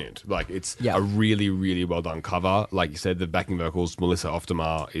is brilliant. Like, it's Yeah. a really, really well done cover. Like you said, the backing vocals, Melissa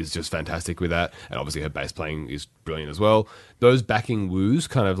Oftemar is just fantastic with that, and obviously her bass playing is brilliant as well. Those backing woos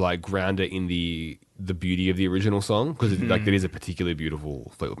kind of like ground it in the beauty of the original song, because like it is a particularly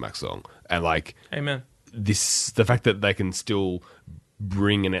beautiful Fleetwood Mac song, and like Amen. the fact that they can still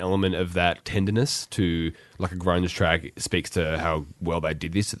bring an element of that tenderness to like a grunge track speaks to how well they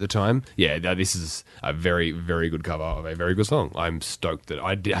did this at the time. Yeah, this is a very, very good cover of a very good song. I'm stoked that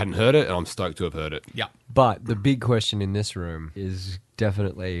hadn't heard it, and I'm stoked to have heard it. Yeah. But the big question in this room is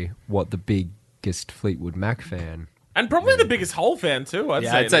definitely what the biggest Fleetwood Mac fan. And probably the biggest Hole fan too. I'd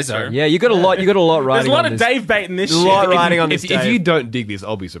Yeah, say. I'd in say this so. room. Yeah, you got a lot. You got a lot There's riding. a lot on of this. Dave bait in this A shit. lot riding on this. If you don't dig this,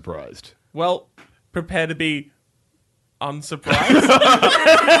 I'll be surprised. Well, prepare to be unsurprised.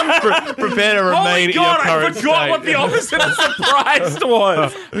 Prepare to Holy remain in your God, I current forgot state. what the opposite of surprised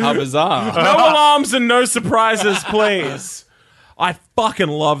was. How bizarre. No alarms and no surprises, please. I fucking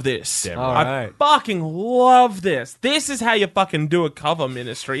love this. Damn All I right. fucking love this. This is how you fucking do a cover,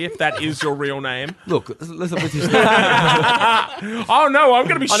 Ministry, if that is your real name. Look, listen with this. Oh no, I'm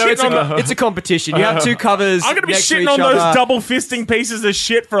gonna be I know shitting on the. it's a competition. You have two covers. I'm gonna be next to shitting each on those other. double fisting pieces of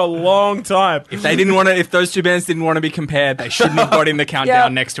shit for a long time. If those two bands didn't want to be compared, they shouldn't have got in the countdown Yeah,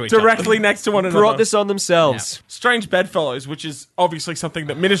 next to each other. Directly next to one another. Brought this on themselves. Strange Bedfellows, which is obviously something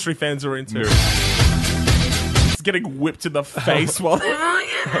that Ministry fans are into. It's getting whipped in the face while.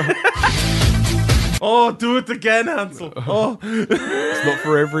 Oh, do it again, Hansel. Oh. It's not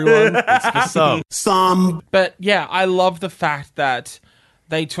for everyone. It's for some. But yeah, I love the fact that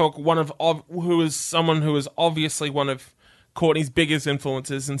they took one of who is someone who is obviously one of Courtney's biggest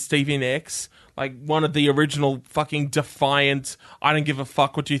influences in Stevie Nicks, like one of the original fucking defiant, I don't give a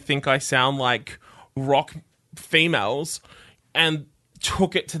fuck what you think I sound like rock females, and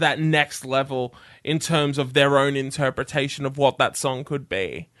took it to that next level in terms of their own interpretation of what that song could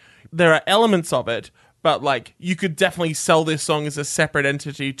be. There are elements of it, but like you could definitely sell this song as a separate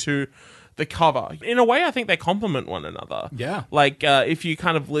entity to the cover. In a way, I think they complement one another. Yeah. Like, if you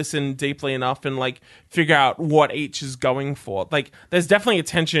kind of listen deeply enough and, like, figure out what each is going for. Like, there's definitely a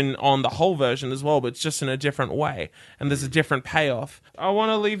tension on the whole version as well, but it's just in a different way. And there's a different payoff. I want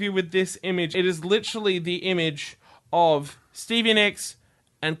to leave you with this image. It is literally the image of Stevie Nicks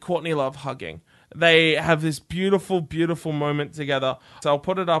and Courtney Love hugging. They have this beautiful, beautiful moment together. So I'll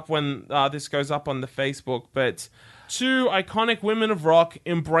put it up when this goes up on the Facebook, but... two iconic women of rock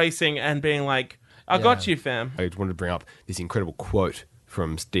embracing and being like, I got you, fam. I wanted to bring up this incredible quote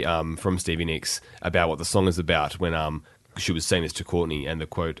from Stevie Nicks about what the song is about when she was saying this to Courtney, and the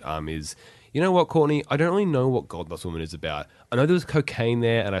quote is, "You know what, Courtney? I don't really know what Gold Dust Woman is about. I know there was cocaine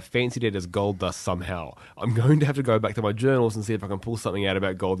there, and I fancied it as gold dust somehow. I'm going to have to go back to my journals and see if I can pull something out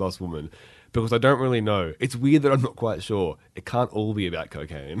about Gold Dust Woman, because I don't really know. It's weird that I'm not quite sure. It can't all be about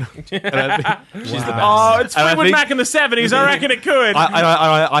cocaine." And I think she's the best. Oh, it's And I Fleetwood think- Mac in the 70s. I reckon it could.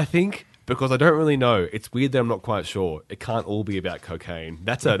 I think, because I don't really know, it's weird that I'm not quite sure. It can't all be about cocaine.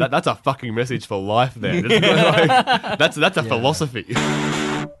 That's a fucking message for life there. That's a philosophy.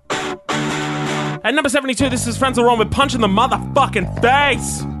 At number 72, this is Frenzal Rhomb with Punch in the Motherfucking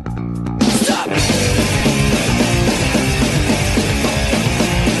Face.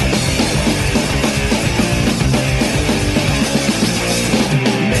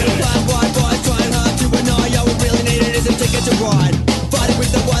 Middle-class white boys trying hard to annoy. All we really needed is a ticket to ride. Fighting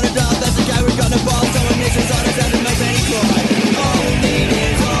with the one and all, that's okay, we're gonna ball. Someone misses on us and it makes any cry. All we need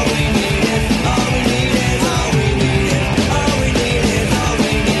is, all we need is, all we need is, all we need is, all we need is, all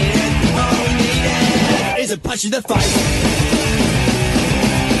we need is, all we need is a punch in the face.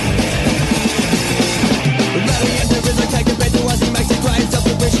 Rally into is okay compared to us, he makes it great.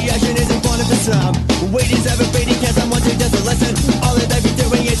 Self-appreciation is important for some. We deserve a beating, can someone to just a lesson. All that they be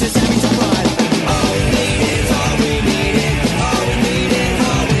doing is just having some pride. All we need is, all we need is, all we need is,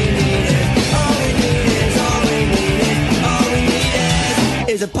 all we need is, all we need is, all we need is, all we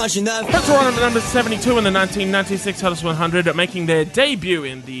need is a punch in the Frenzal Rhomb at number 72 in the 1996 Hottest 100, making their debut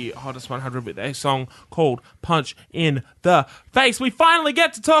in the Hottest 100 with a song called Punch in the Face. We finally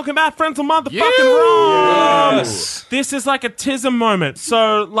get to talk about Frenzal motherfucking Rhomb. Yes. This is like a tism moment.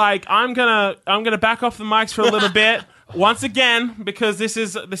 So, like, I'm gonna back off the mics for a little bit once again, because this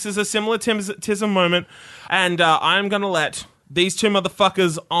is a similar tism moment, and I'm gonna let these two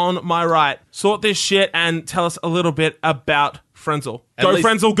motherfuckers on my right sort this shit and tell us a little bit about Frenzal. Go, least-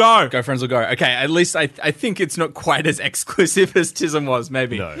 Frenzal, go! Go, Frenzal, go. Okay, at least I think it's not quite as exclusive as Tism was,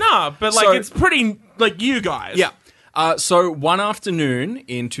 maybe. No, but like So- it's pretty like you guys. Yeah. So one afternoon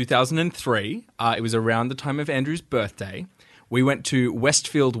in 2003, it was around the time of Andrew's birthday, we went to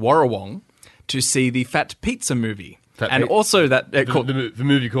Westfield Warrawong to see the Fat Pizza movie. And also that... The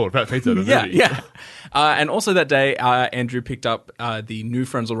movie called Fat Pizza. The Yeah, movie. yeah. And also that day, Andrew picked up the new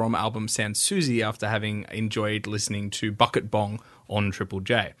Frenzal Rhomb album, Sans Susie, after having enjoyed listening to Bucket Bong on Triple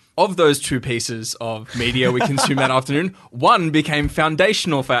J. Of those two pieces of media we consumed that afternoon, one became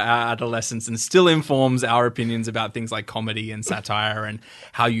foundational for our adolescence and still informs our opinions about things like comedy and satire and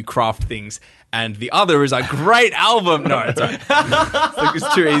how you craft things. And the other is a great album. No, it's all right.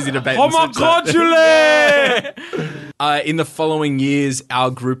 It's too easy to bait and switch that. Homocodule! In the following years, our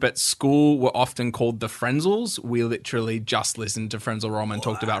group at school were often called the Frenzals. We literally just listened to Frenzal Rhomb and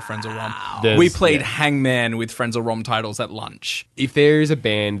talked about Frenzal Rhomb. We played Hangman with Frenzal Rhomb titles at lunch. If there is a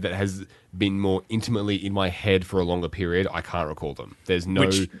band that has been more intimately in my head for a longer period, I can't recall them. There's no...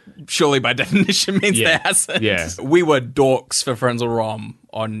 Which surely by definition means Yeah. there hasn't. Yeah. We were dorks for Frenzal Rhomb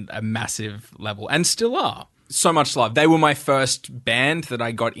on a massive level, and still are. So much love. They were my first band that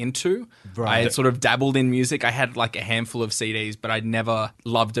I got into. I had sort of dabbled in music. I had like a handful of CDs, but I'd never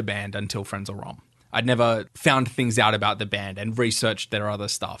loved a band until Frenzal Rhomb. I'd never found things out about the band and researched their other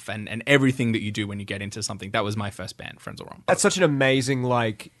stuff and everything that you do when you get into something. That was my first band, Frenzal Rhomb. That's such an amazing,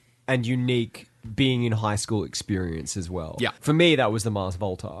 like, and unique being in high school experience as well. Yeah. For me, that was the Mars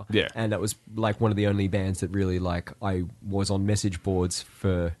Volta. Yeah. And that was, like, one of the only bands that really, like, I was on message boards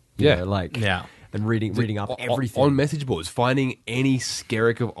for, Yeah. yeah. And reading up everything. On message boards, finding any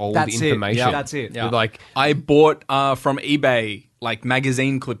skerrick of old That's it. information. Yeah, that's it. Yeah. With, like, I bought from eBay like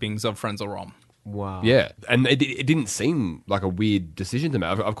magazine clippings of Frenzal Rhomb. Wow. yeah, and it didn't seem like a weird decision to me.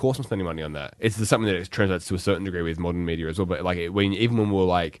 Of course, I'm spending money on that. It's something that translates to a certain degree with modern media as well. But like, even when we were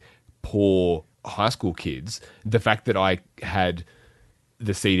like poor high school kids, the fact that I had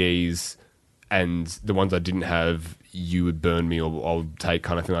the CDs and the ones I didn't have, you would burn me or I'll take,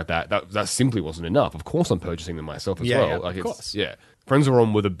 kind of thing like that. That simply wasn't enough. Of course, I'm purchasing them myself as Yeah, well. yeah, like of it's, course. yeah. Frenzal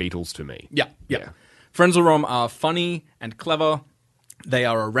Rhomb were the Beatles to me. Yeah. Frenzal Rhomb are funny and clever. They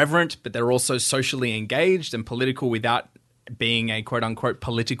are irreverent, but they're also socially engaged and political without being a quote-unquote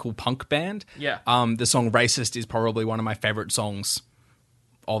political punk band. Yeah. The song Racist is probably one of my favorite songs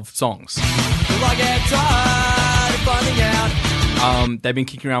of songs. I get tired of finding out. They've been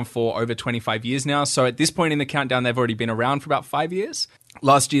kicking around for over 25 years now. So at this point in the countdown, they've already been around for about 5 years.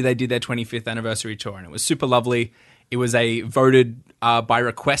 Last year, they did their 25th anniversary tour, and it was super lovely. It was a voted by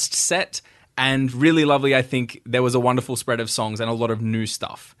request set, and really lovely. I think there was a wonderful spread of songs and a lot of new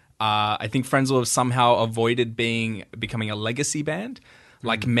stuff. I think Frenzal have somehow avoided becoming a legacy band,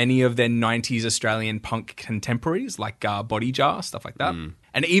 like many of their 90s Australian punk contemporaries, like Body Jar, stuff like that.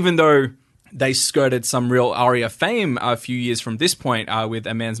 And even though they skirted some real ARIA fame a few years from this point with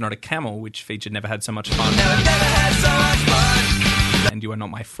A Man's Not a Camel, which featured Never Had So Much Fun. Never had so much fun. And You Are Not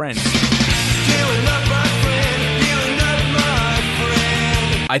My Friend. You are not my friend. You are not my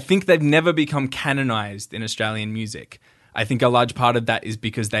friend. I think they've never become canonized in Australian music. I think a large part of that is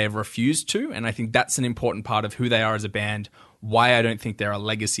because they have refused to, and I think that's an important part of who they are as a band, why I don't think they're a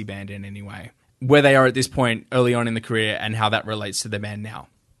legacy band in any way. Where they are at this point early on in the career and how that relates to the band now.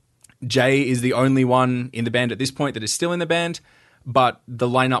 Jay is the only one in the band at this point that is still in the band, but the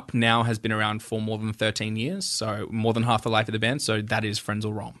lineup now has been around for more than 13 years, so more than half the life of the band, so that is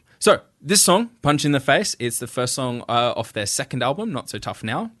Frenzal Rhomb. So, this song, Punch in the Face, it's the first song off their second album, Not So Tough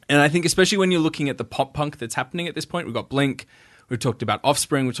Now. And I think especially when you're looking at the pop punk that's happening at this point, we've got Blink, we've talked about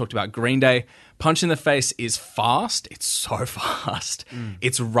Offspring, we've talked about Green Day. Punch in the Face is fast. It's so fast.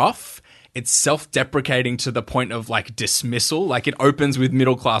 It's rough. It's self-deprecating to the point of like dismissal. Like it opens with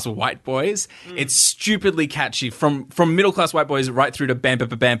middle-class white boys. It's stupidly catchy from middle-class white boys right through to bam, bam,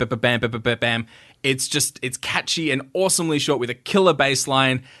 bam, bam, bam, bam, bam, bam, bam. It's catchy and awesomely short with a killer bass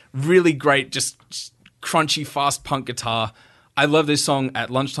line. Really great, just crunchy, fast punk guitar. I love this song at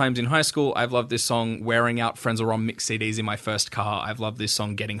lunchtimes in high school. I've loved this song wearing out Frenzal Rhomb mix CDs in my first car. I've loved this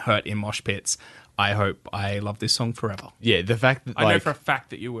song getting hurt in mosh pits. I hope I love this song forever. Yeah, the fact that I know for a fact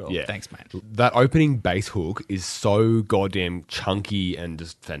that you will. Yeah. Thanks, mate. That opening bass hook is so goddamn chunky and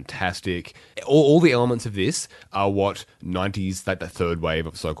just fantastic. All the elements of this are what 90s, like the third wave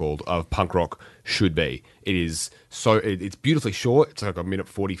of so-called of punk rock should be. It is so it's beautifully short. It's like a minute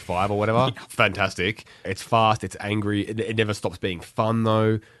 45 or whatever. Fantastic. It's fast. It's angry. It never stops being fun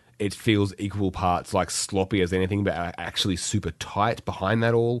though. It feels equal parts like sloppy as anything, but actually super tight behind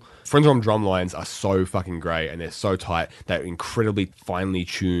that all. Frenzal Rhomb drum lines are so fucking great, and they're so tight. They're incredibly finely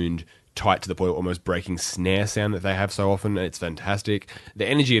tuned, tight to the point of almost breaking snare sound that they have so often. It's fantastic. The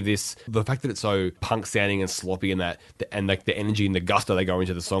energy of this, the fact that it's so punk sounding and sloppy, and like the energy and the gusto they go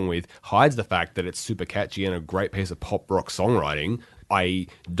into the song with, hides the fact that it's super catchy and a great piece of pop rock songwriting. I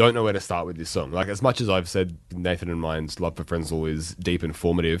don't know where to start with this song. Like, as much as I've said Nathan and mine's love for Frenzal is deep and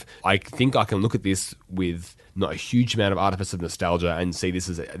formative, I think I can look at this with not a huge amount of artifice of nostalgia and see this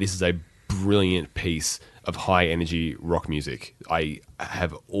is a brilliant piece of high energy rock music. I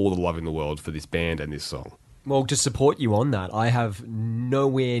have all the love in the world for this band and this song. Well, to support you on that, I have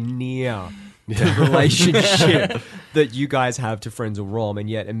nowhere near the relationship that you guys have to Frenzal Rhomb, and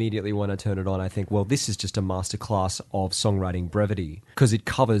yet immediately when I turn it on, I think, well, this is just a masterclass of songwriting brevity because it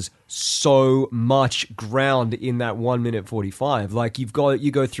covers so much ground in that 1 minute 45. Like you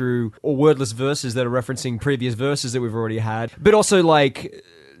go through all wordless verses that are referencing previous verses that we've already had, but also like.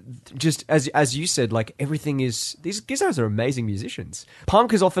 Just as you said, like everything is, these guys are amazing musicians.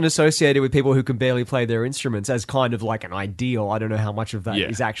 Punk is often associated with people who can barely play their instruments as kind of like an ideal. I don't know how much of that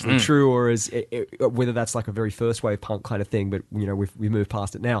is actually true, or whether that's like a very first wave punk kind of thing. But you know, we've moved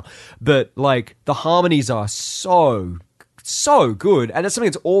past it now. But like the harmonies are so good, and it's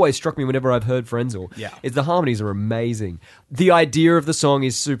something that's always struck me whenever I've heard Frenzal. Is the harmonies are amazing. The idea of the song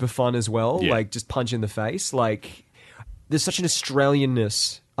is super fun as well. Like just punch in the face. Like there's such an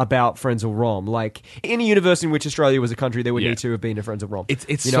Australianness about Frenzal Rhomb. Like in a universe in which Australia was a country, there would need to have been a Frenzal Rhomb. It's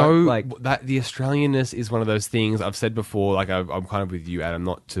you so know, like that the Australianness is one of those things I've said before. Like I'm kind of with you, Adam,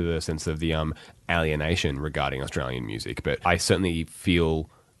 not to the sense of the alienation regarding Australian music, but I certainly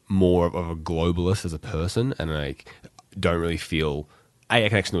feel more of a globalist as a person, and like don't really feel a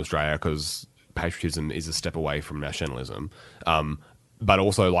connection to Australia because patriotism is a step away from nationalism. But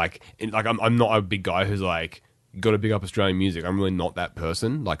also like I'm not a big guy who's like, got to big up Australian music. I'm really not that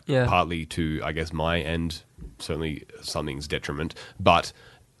person, like partly to, I guess, my end, certainly something's detriment, but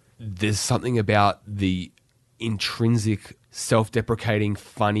there's something about the intrinsic self-deprecating,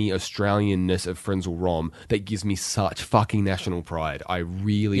 funny Australianness of Frenzal Rom that gives me such fucking national pride. I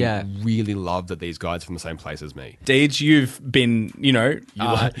really, really love that these guys are from the same place as me. Deej, you've been, You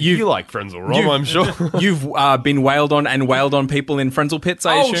like Frenzal Rom, I'm sure. You've been wailed on people in Frenzal Pits,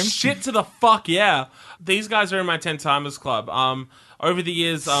 I Oh assume. shit to the fuck yeah! These guys are in my 10 Timers Club. Over the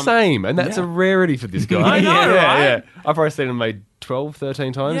years, Same, and that's a rarity for this guy. I know, right? I've probably seen him made 12,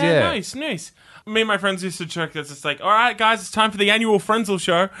 13 times. Yeah, nice. Me and my friends used to joke that's just like, all right, guys, it's time for the annual Frenzal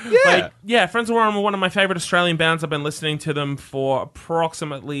show. Frenzal are one of my favorite Australian bands. I've been listening to them for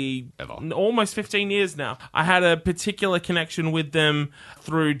approximately almost 15 years now. I had a particular connection with them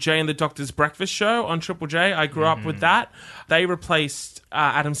through Jay and the Doctor's Breakfast Show on Triple J. I grew up with that. They replaced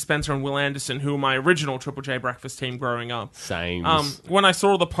Adam Spencer and Will Anderson, who were my original Triple J Breakfast team growing up. Same. When I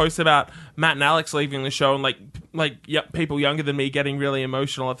saw the post about Matt and Alex leaving the show and people younger than me getting really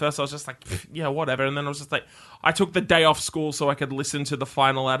emotional, at first I was just like, yeah, whatever. And then I was just like, I took the day off school so I could listen to the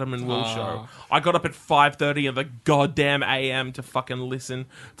final Adam and Will show. I got up at 5:30 in the goddamn AM to fucking listen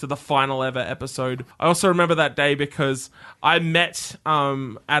to the final ever episode. I also remember that day because I met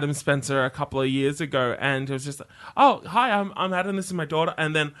Adam Spencer a couple of years ago, and it was just like, oh, hi, I'm Adam, this is my daughter.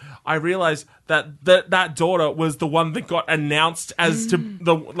 And then I realized that daughter was the one that got announced as to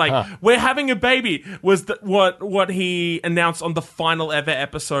we're having a baby, was what he announced on the final ever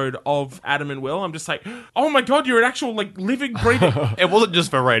episode of Adam and Will. I'm just like, oh my god, you're an actual living, breathing. It wasn't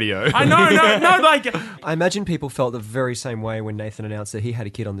just for radio. I know, no, I imagine people felt the very same way when Nathan announced that he had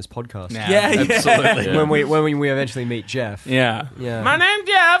a kid on this podcast. Absolutely. When we eventually meet Jeff. Yeah. My name's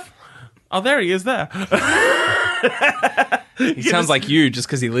Jeff. Oh, there he is there. He sounds like you just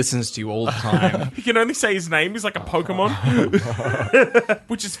because he listens to you all the time. He can only say his name. He's like a Pokemon.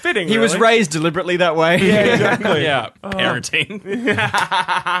 Which is fitting, He was raised deliberately that way. Yeah, exactly. Yeah. Parenting.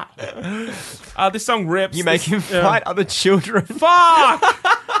 This song rips. You make him fight other children.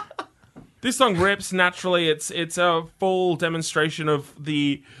 Fuck! This song rips naturally. It's a full demonstration of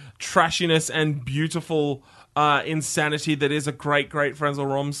the trashiness and beautiful insanity that is a great Frenzal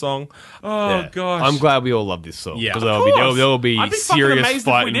Rom song. Oh gosh, I'm glad we all love this song. Yeah. because course. there will be I'd be fucking serious amazed if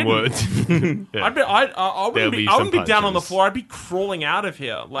we fighting didn't. words. Yeah. I There'll wouldn't be be some down on the punches. floor. I'd be crawling out of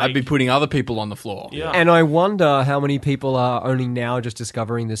here. I'd be putting other people on the floor. Yeah. And I wonder how many people are only now just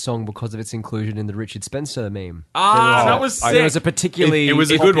discovering this song because of its inclusion in the Richard Spencer meme. That was sick. There was a particularly It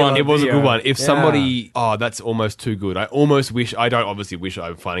was a good one. It was a good one. If Yeah. somebody, that's almost too good. I almost wish. I don't obviously wish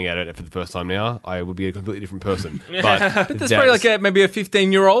I'm finding out it for the first time now. I would be a completely different person. But There's probably maybe a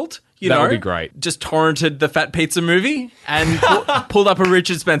 15-year-old. That would be great. Just torrented the Fat Pizza movie and pulled up a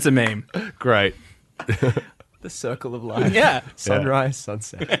Richard Spencer meme. great. The circle of life. Yeah. Sunrise,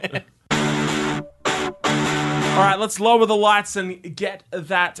 sunset. All right, let's lower the lights and get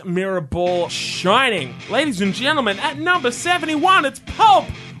that mirror ball shining. Ladies and gentlemen, at number 71, it's Pulp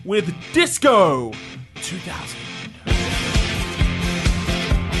with Disco 2000.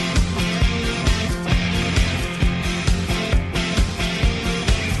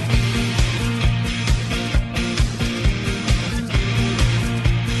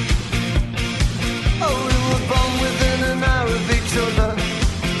 Oh, we were born within an hour of each other.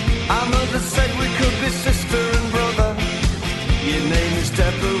 Our mother said we could be sister and brother. Your name is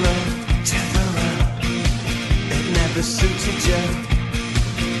Deborah. It never suited you.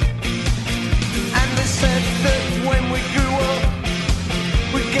 And they said that when we grew up,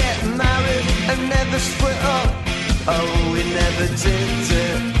 we'd get married and never split up. Oh, we never did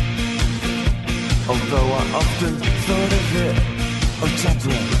it. Although I often thought of it. Oh,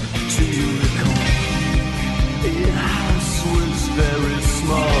 Deborah, do you recall? Your house was very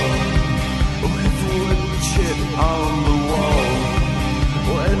small, with wood chip on the wall.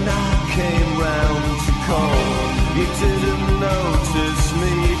 When I came round to call, you didn't notice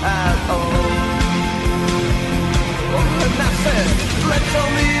me at all. And I said, let's all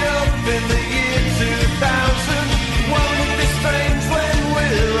meet up in the year 2000. Won't it be strange when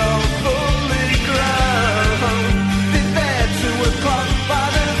we're all fully grown? Be there 2 o'clock by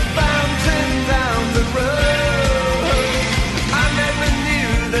the fountain down the road. I never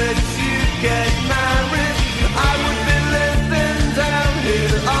knew that you'd get married. I would be living down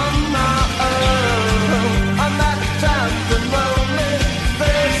here on my own. On that damp and lonely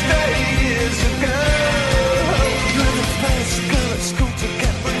Thursday years ago. You're the first girl at school to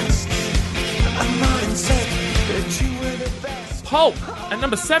get rest. And mine said that you were the best. Pulp at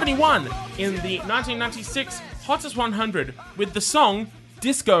number 71 in the 1996 Hottest 100 with the song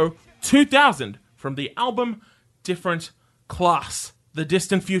Disco 2000 from the album Different Class, The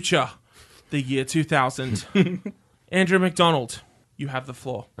Distant Future, the year 2000. Andrew McDonald, you have the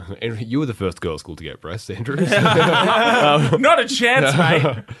floor. Andrew, you were the first girl at school to get breasts, Andrew. Not a chance,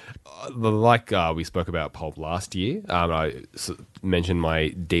 mate. Like we spoke about Pulp last year, I mentioned my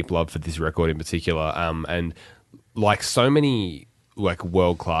deep love for this record in particular, and like so many like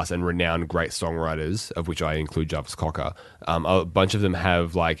world-class and renowned great songwriters, of which I include Jarvis Cocker, a bunch of them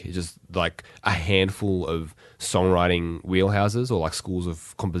have like just like a handful of songwriting wheelhouses or like schools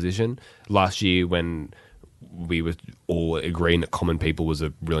of composition. Last year when we were all agreeing that Common People was a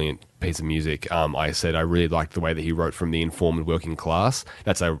brilliant piece of music, I said I really liked the way that he wrote from the informed working class.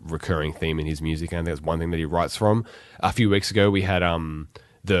 That's a recurring theme in his music, and I think that's one thing that he writes from. A few weeks ago we had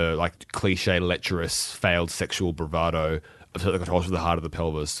the like cliche, lecherous, failed sexual bravado of the controls of the heart of the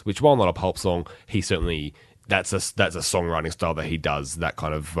pelvis, which while not a Pulp song, he certainly that's a songwriting style that he does, that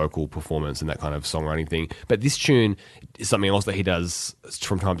kind of vocal performance and that kind of songwriting thing. But this tune is something else that he does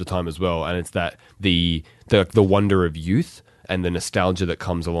from time to time as well, and it's that the wonder of youth and the nostalgia that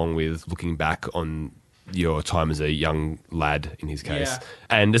comes along with looking back on your time as a young lad in his case. Yeah.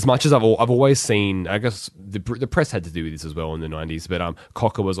 And as much as I've always seen, I guess the press had to do with this as well in the 90s, but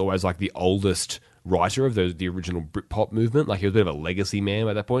Cocker was always like the oldest writer of the original Britpop movement. Like he was a bit of a legacy man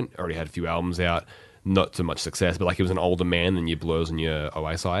at that point. Already had a few albums out, not so much success, but like he was an older man than your Blurs and your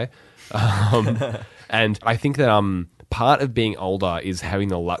Oasi. And I think that part of being older is having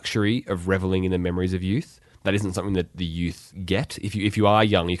the luxury of reveling in the memories of youth. That isn't something that the youth get. If you are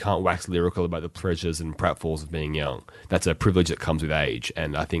young, you can't wax lyrical about the pleasures and pratfalls of being young. That's a privilege that comes with age,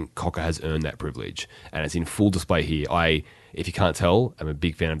 and I think Cocker has earned that privilege, and it's in full display here. If you can't tell, I'm a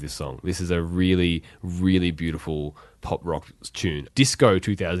big fan of this song. This is a really, really beautiful pop rock tune. Disco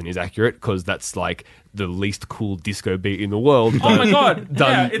 2000 is accurate because that's like the least cool disco beat in the world. Oh my god!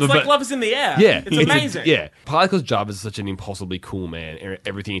 Yeah, it's like Love Is in the Air. Yeah, it's amazing. Partly because Jarvis is such an impossibly cool man.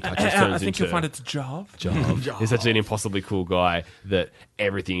 Everything he touches turns into... I think you'll find it's Jav. He's such an impossibly cool guy that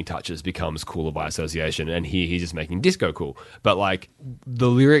everything he touches becomes cooler by association. And here he's just making disco cool. But like the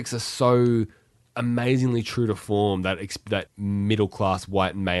lyrics are so amazingly true to form, that middle class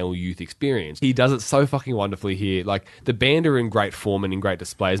white male youth experience. He does it so fucking wonderfully here. Like the band are in great form and in great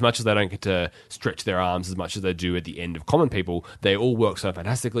display. As much as they don't get to stretch their arms as much as they do at the end of Common People, they all work so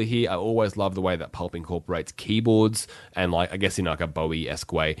fantastically here. I always love the way that Pulp incorporates keyboards and like I guess in like a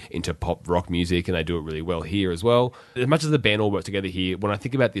Bowie-esque way into pop rock music, and they do it really well here as well. As much as the band all work together here, when I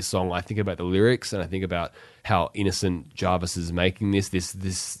think about this song, I think about the lyrics and I think about how innocent Jarvis is making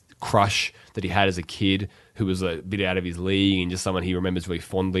this crush that he had as a kid who was a bit out of his league and just someone he remembers really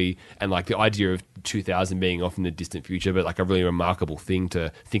fondly, and like the idea of 2000 being off in the distant future, but like a really remarkable thing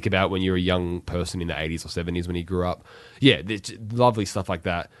to think about when you're a young person in the 80s or 70s when he grew up. Yeah, lovely stuff like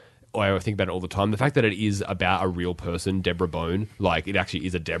that. I think about it all the time. The fact that it is about a real person, Deborah Bone, like it actually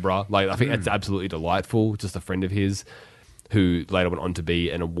is a Deborah, like I think that's absolutely delightful. Just a friend of his who later went on to be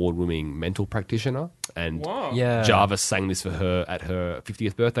an award-winning mental practitioner. And Yeah. Jarvis sang this for her at her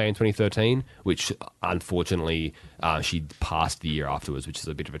 50th birthday in 2013, which unfortunately she passed the year afterwards, which is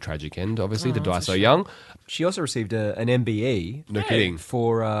a bit of a tragic end, obviously, to die so young. She also received an MBE No kidding.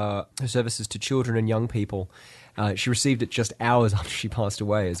 for her services to children and young people. She received it just hours after she passed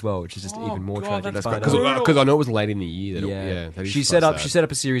away as well, which is just even more God, tragic. that's But, Because I know it was late in the year. That is she quite sad. set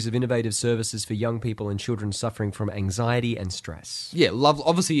up a series of innovative services for young people and children suffering from anxiety and stress. Yeah,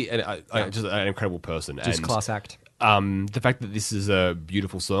 obviously, just an incredible person. Just and, class act. the fact that this is a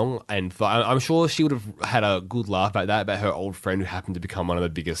beautiful song, and I'm sure she would have had a good laugh at that, about her old friend who happened to become one of the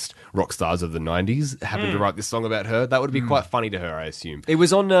biggest rock stars of the 90s, happened to write this song about her. That would be quite funny to her, I assume. It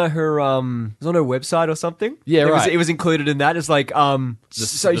was on her website or something. Yeah, It was included in that. It's like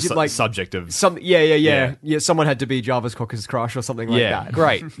The subject of... Yeah. Someone had to be Jarvis Cocker's crush or something like that.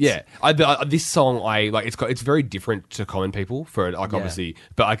 Great. Yeah, this song, it's very different to Common People for obviously,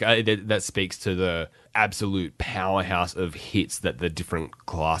 but that speaks to the absolute powerhouse of hits that the different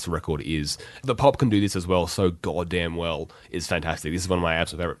class record is. The pop can do this as well so goddamn well is fantastic. This is one of my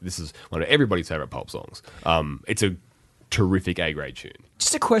absolute favorite. This is one of everybody's favorite pop songs. It's a terrific A-grade tune.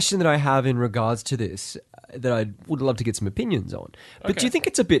 Just a question that I have in regards to this that I would love to get some opinions on. But do you think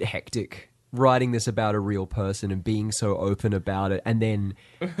it's a bit hectic writing this about a real person and being so open about it, and then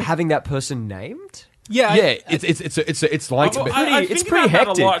having that person named? It's like I it's think pretty about that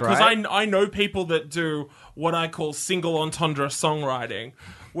hectic, a lot because right? I know people that do what I call single entendre songwriting.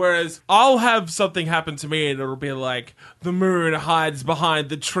 Whereas I'll have something happen to me and it'll be like, the moon hides behind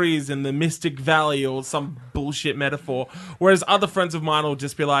the trees in the mystic valley or some bullshit metaphor. Whereas other friends of mine will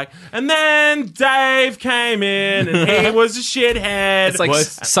just be like, and then Dave came in and he was a shithead. It's like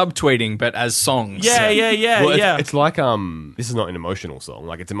subtweeting, but as songs. Yeah. Well, it's like this is not an emotional song.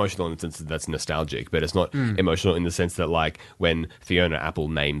 Like, it's emotional in the sense that that's nostalgic, but it's not emotional in the sense that, like, when Fiona Apple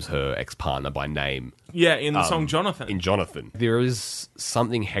names her ex-partner by name Yeah, in the song Jonathan. in Jonathan, there is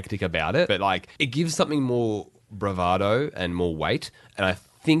something hectic about it, but like it gives something more bravado and more weight. And I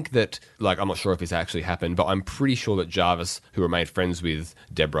think that, like, I'm not sure if this actually happened, but I'm pretty sure that Jarvis, who remained friends with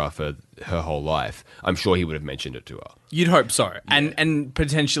Deborah for her whole life, I'm sure he would have mentioned it to her. You'd hope so. And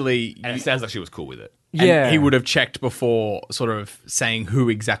potentially... And it sounds like she was cool with it. And Yeah. he would have checked before sort of saying who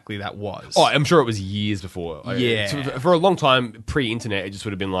exactly that was. Oh, I'm sure it was years before. Yeah. So for a long time, pre-internet, it just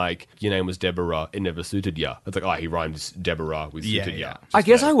would have been like, your name was Deborah, it never suited ya. It's like, he rhymes Deborah with suited ya. I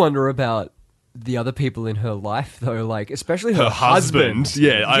guess I wonder about the other people in her life, though, like, especially her husband.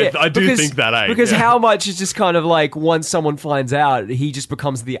 Yeah, I do think that, eh? Because Yeah. how much is just kind of like, once someone finds out, he just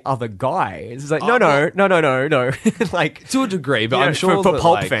becomes the other guy. It's like, no. Like, To a degree, but Yeah, I'm sure for that,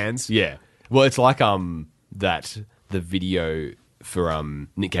 pulp like, fans. Yeah. Well, it's like that the video for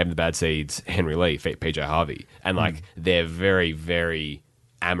Nick Cave and the Bad Seeds, Henry Lee, PJ Harvey, and like they're very, very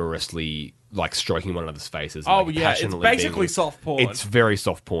amorously like stroking one another's faces. And, Oh, like, yeah, it's passionately basically being- soft porn. It's very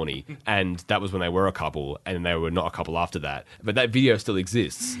soft porny, and that was when they were a couple, and they were not a couple after that. But that video still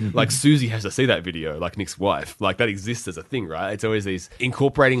exists. Like Susie has to see that video, like Nick's wife. Like that exists as a thing, right? It's always these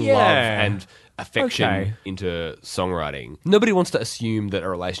incorporating love Yeah. and affection Okay. into songwriting. Nobody wants to assume that a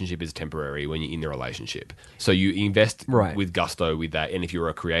relationship is temporary when you're in the relationship. So you invest Right. with gusto with that. And if you're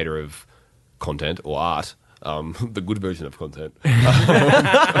a creator of content or art, the good version of content.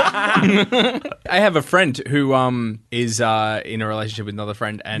 I have a friend who is in a relationship with another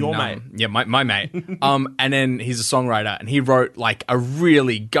friend, and Your mate. yeah, my mate. And then he's a songwriter, and he wrote like a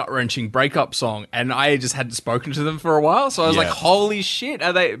really gut wrenching breakup song, and I just hadn't spoken to them for a while, so I was Yeah. like, "Holy shit,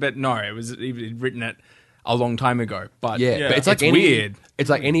 are they?" But no, he'd written it a long time ago. But Yeah, but it's like any, weird. It's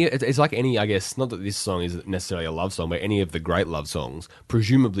like any. It's like any. I guess not that this song is necessarily a love song, but any of the great love songs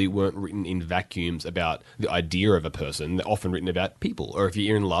presumably weren't written in vacuums about the idea of a person. They're often written about people. Or if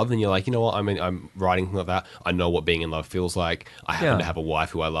you're in love, then you're like, you know what? I mean, I'm writing something like that. I know what being in love feels like. I happen Yeah. to have a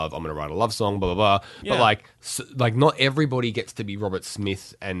wife who I love. I'm going to write a love song. Blah blah blah. Yeah. But like not everybody gets to be Robert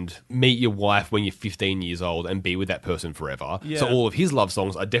Smith and meet your wife when you're 15 years old and be with that person forever. Yeah. So all of his love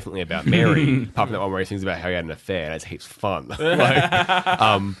songs are definitely about Mary. Apart from that one where he sings about how he had an affair, and it's heaps fun.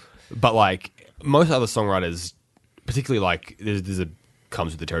 But like most other songwriters, particularly like there's a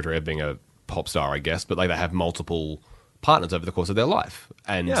comes with the territory of being a pop star, I guess. But like they have multiple partners over the course of their life,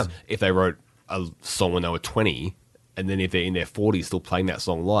 and Yeah. if they wrote a song when they were 20. And then if they're in their 40s still playing that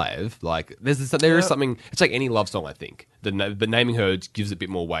song live, like there is something. It's like any love song, I think. But naming her gives it a bit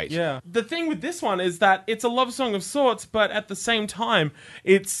more weight. Yeah. The thing with this one is that it's a love song of sorts, but at the same time,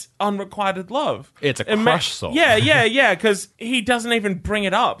 it's unrequited love. It's a It crush song. Yeah, because he doesn't even bring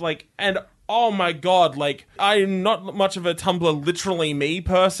it up. Like, and oh my god, like, I'm not much of a Tumblr literally me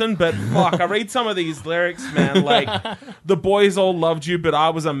person, but fuck, I read some of these lyrics, man, like, the boys all loved you, but I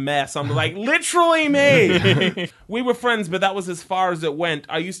was a mess. I'm like, literally me! We were friends, but that was as far as it went.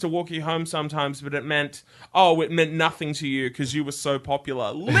 I used to walk you home sometimes, but it meant nothing to you because you were so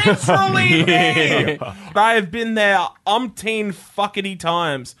popular. Literally me! I have been there umpteen fuckity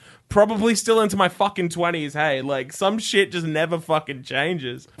times. Probably still into my fucking 20s, hey. Like, some shit just never fucking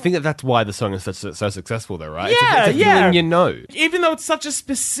changes. I think that's why the song is so successful, though, right? Yeah, it's a yeah. feeling you know. Even though it's such a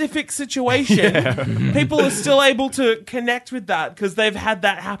specific situation, people are still able to connect with that because they've had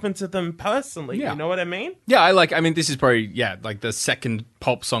that happen to them personally. Yeah. You know what I mean? Yeah, I mean, this is probably, like the second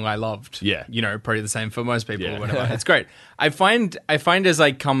pop song I loved. Yeah. You know, probably the same for most people Yeah. or whatever. It's great. I find as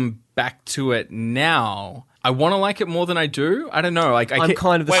I come back to it now, I want to like it more than I do. I don't know. Like, I'm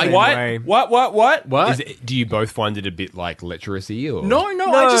kind of the Wait, same what? way. What? What? Do you both find it a bit like lecherousy? Or? No, I No,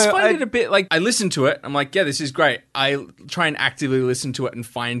 just find I- it a bit like I listen to it. I'm like, yeah, this is great. I try and actively listen to it and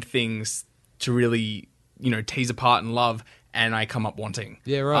find things to really, tease apart and love, and I come up wanting.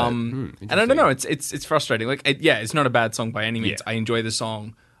 Yeah, right. And I don't know. It's frustrating. Like, it's not a bad song by any means. Yeah. I enjoy the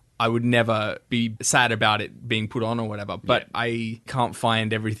song. I would never be sad about it being put on or whatever. But I can't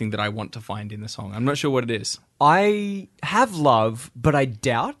find everything that I want to find in the song. I'm not sure what it is. I have love, but I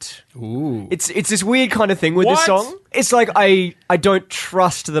doubt. Ooh. It's this weird kind of thing with this What? song. It's like I don't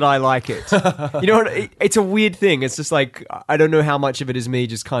trust that I like it. You know what? It's a weird thing. It's just like I don't know how much of it is me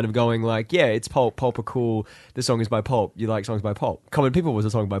just kind of going like, yeah, it's Pulp. Pulp are cool. The song is by Pulp. You like songs by Pulp. Common People was a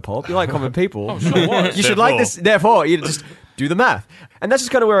song by Pulp. You like Common People. sure was. You should like this. Therefore, you just do the math. And that's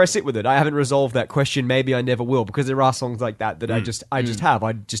just kind of where I sit with it. I haven't resolved that question. Maybe I never will, because there are songs like that I just have.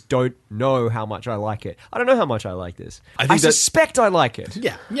 I just don't know how much I like it. I don't know how much I like this. I suspect I like it.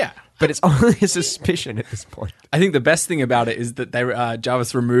 Yeah. But it's only a suspicion at this point. I think the best thing about it is that they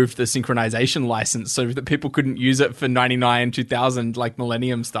Jarvis removed the synchronization license so that people couldn't use it for 99, 2000, like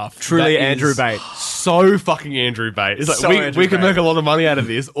Millennium stuff. Truly That Andrew is- Bate. So fucking Andrew Bate. It's like So we Andrew could Bate. make a lot of money out of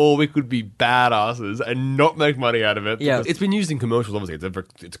this, or we could be badasses and not make money out of it. Yeah. Because it's been used in commercials. Obviously,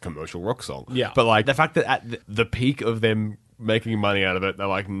 it's a commercial rock song. Yeah. but like the fact that at the peak of them making money out of it, they're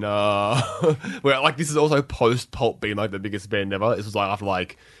like, no. Where like this is also post Pulp being like the biggest band ever. This was like after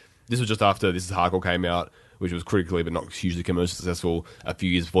like. This was just after This Is Hardcore came out, which was critically but not hugely commercially successful a few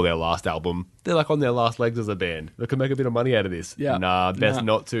years before their last album. They're like on their last legs as a band. They could make a bit of money out of this. Yeah. Nah, best Nah.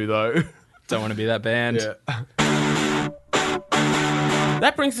 not to though. Don't want to be that band. Yeah.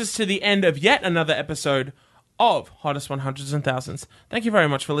 That brings us to the end of yet another episode of Hottest 100s and Thousands. Thank you very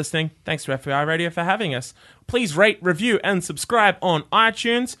much for listening. Thanks to FBI Radio for having us. Please rate, review, and subscribe on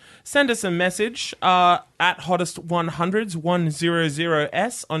iTunes. Send us a message at Hottest100s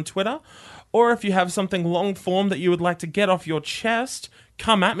 100s on Twitter. Or if you have something long form that you would like to get off your chest,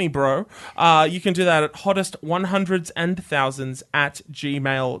 come at me, bro. You can do that at hottest100s and thousands at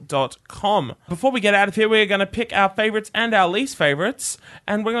gmail.com. Before we get out of here, we're going to pick our favorites and our least favorites.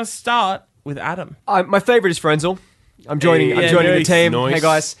 And we're going to start with Adam. My favorite is Frenzel. I'm joining the nice. team. Nice. Hey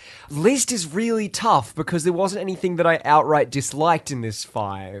guys. Least is really tough because there wasn't anything that I outright disliked in this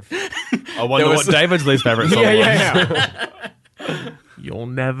 5. I wonder what David's least favorite song was. You'll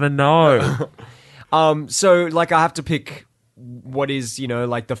never know. So like I have to pick what is,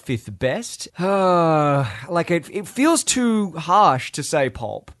 like the 5th best. Like it feels too harsh to say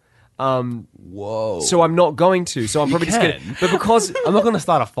Pulp. Whoa. So I'm not going to. So I'm probably just going to. But because I'm not going to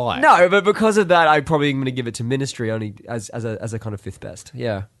start a fight. no, but because of that, I'm probably going to give it to Ministry only as a kind of 5th best.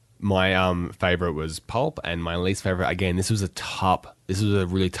 Yeah. My favorite was Pulp, and my least favorite, again, this was a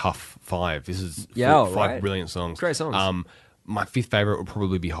really tough 5. This is five right. brilliant songs. Great songs. My 5th favorite would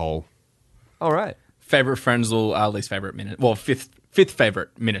probably be Hole. All right. Favorite Frenzel, least favorite fifth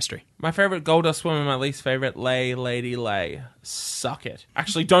favorite Ministry. My favorite Goldust woman, my least favorite Lay Lady Lay. Suck it.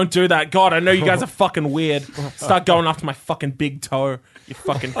 Actually, don't do that. God, I know you guys are fucking weird. Start going after my fucking big toe, you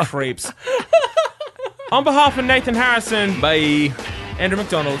fucking creeps. On behalf of Nathan Harrison, Bye. Andrew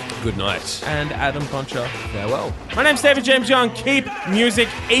McDonald, Good night. and Adam Poncho. Farewell. My name's David James Young. Keep music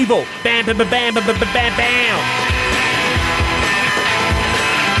evil. Bam, bam, bam, bam, bam, bam, bam, bam.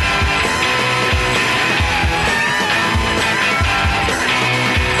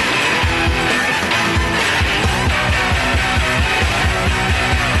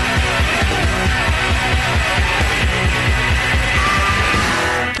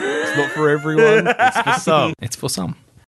 It's not for everyone. It's for some. It's for some.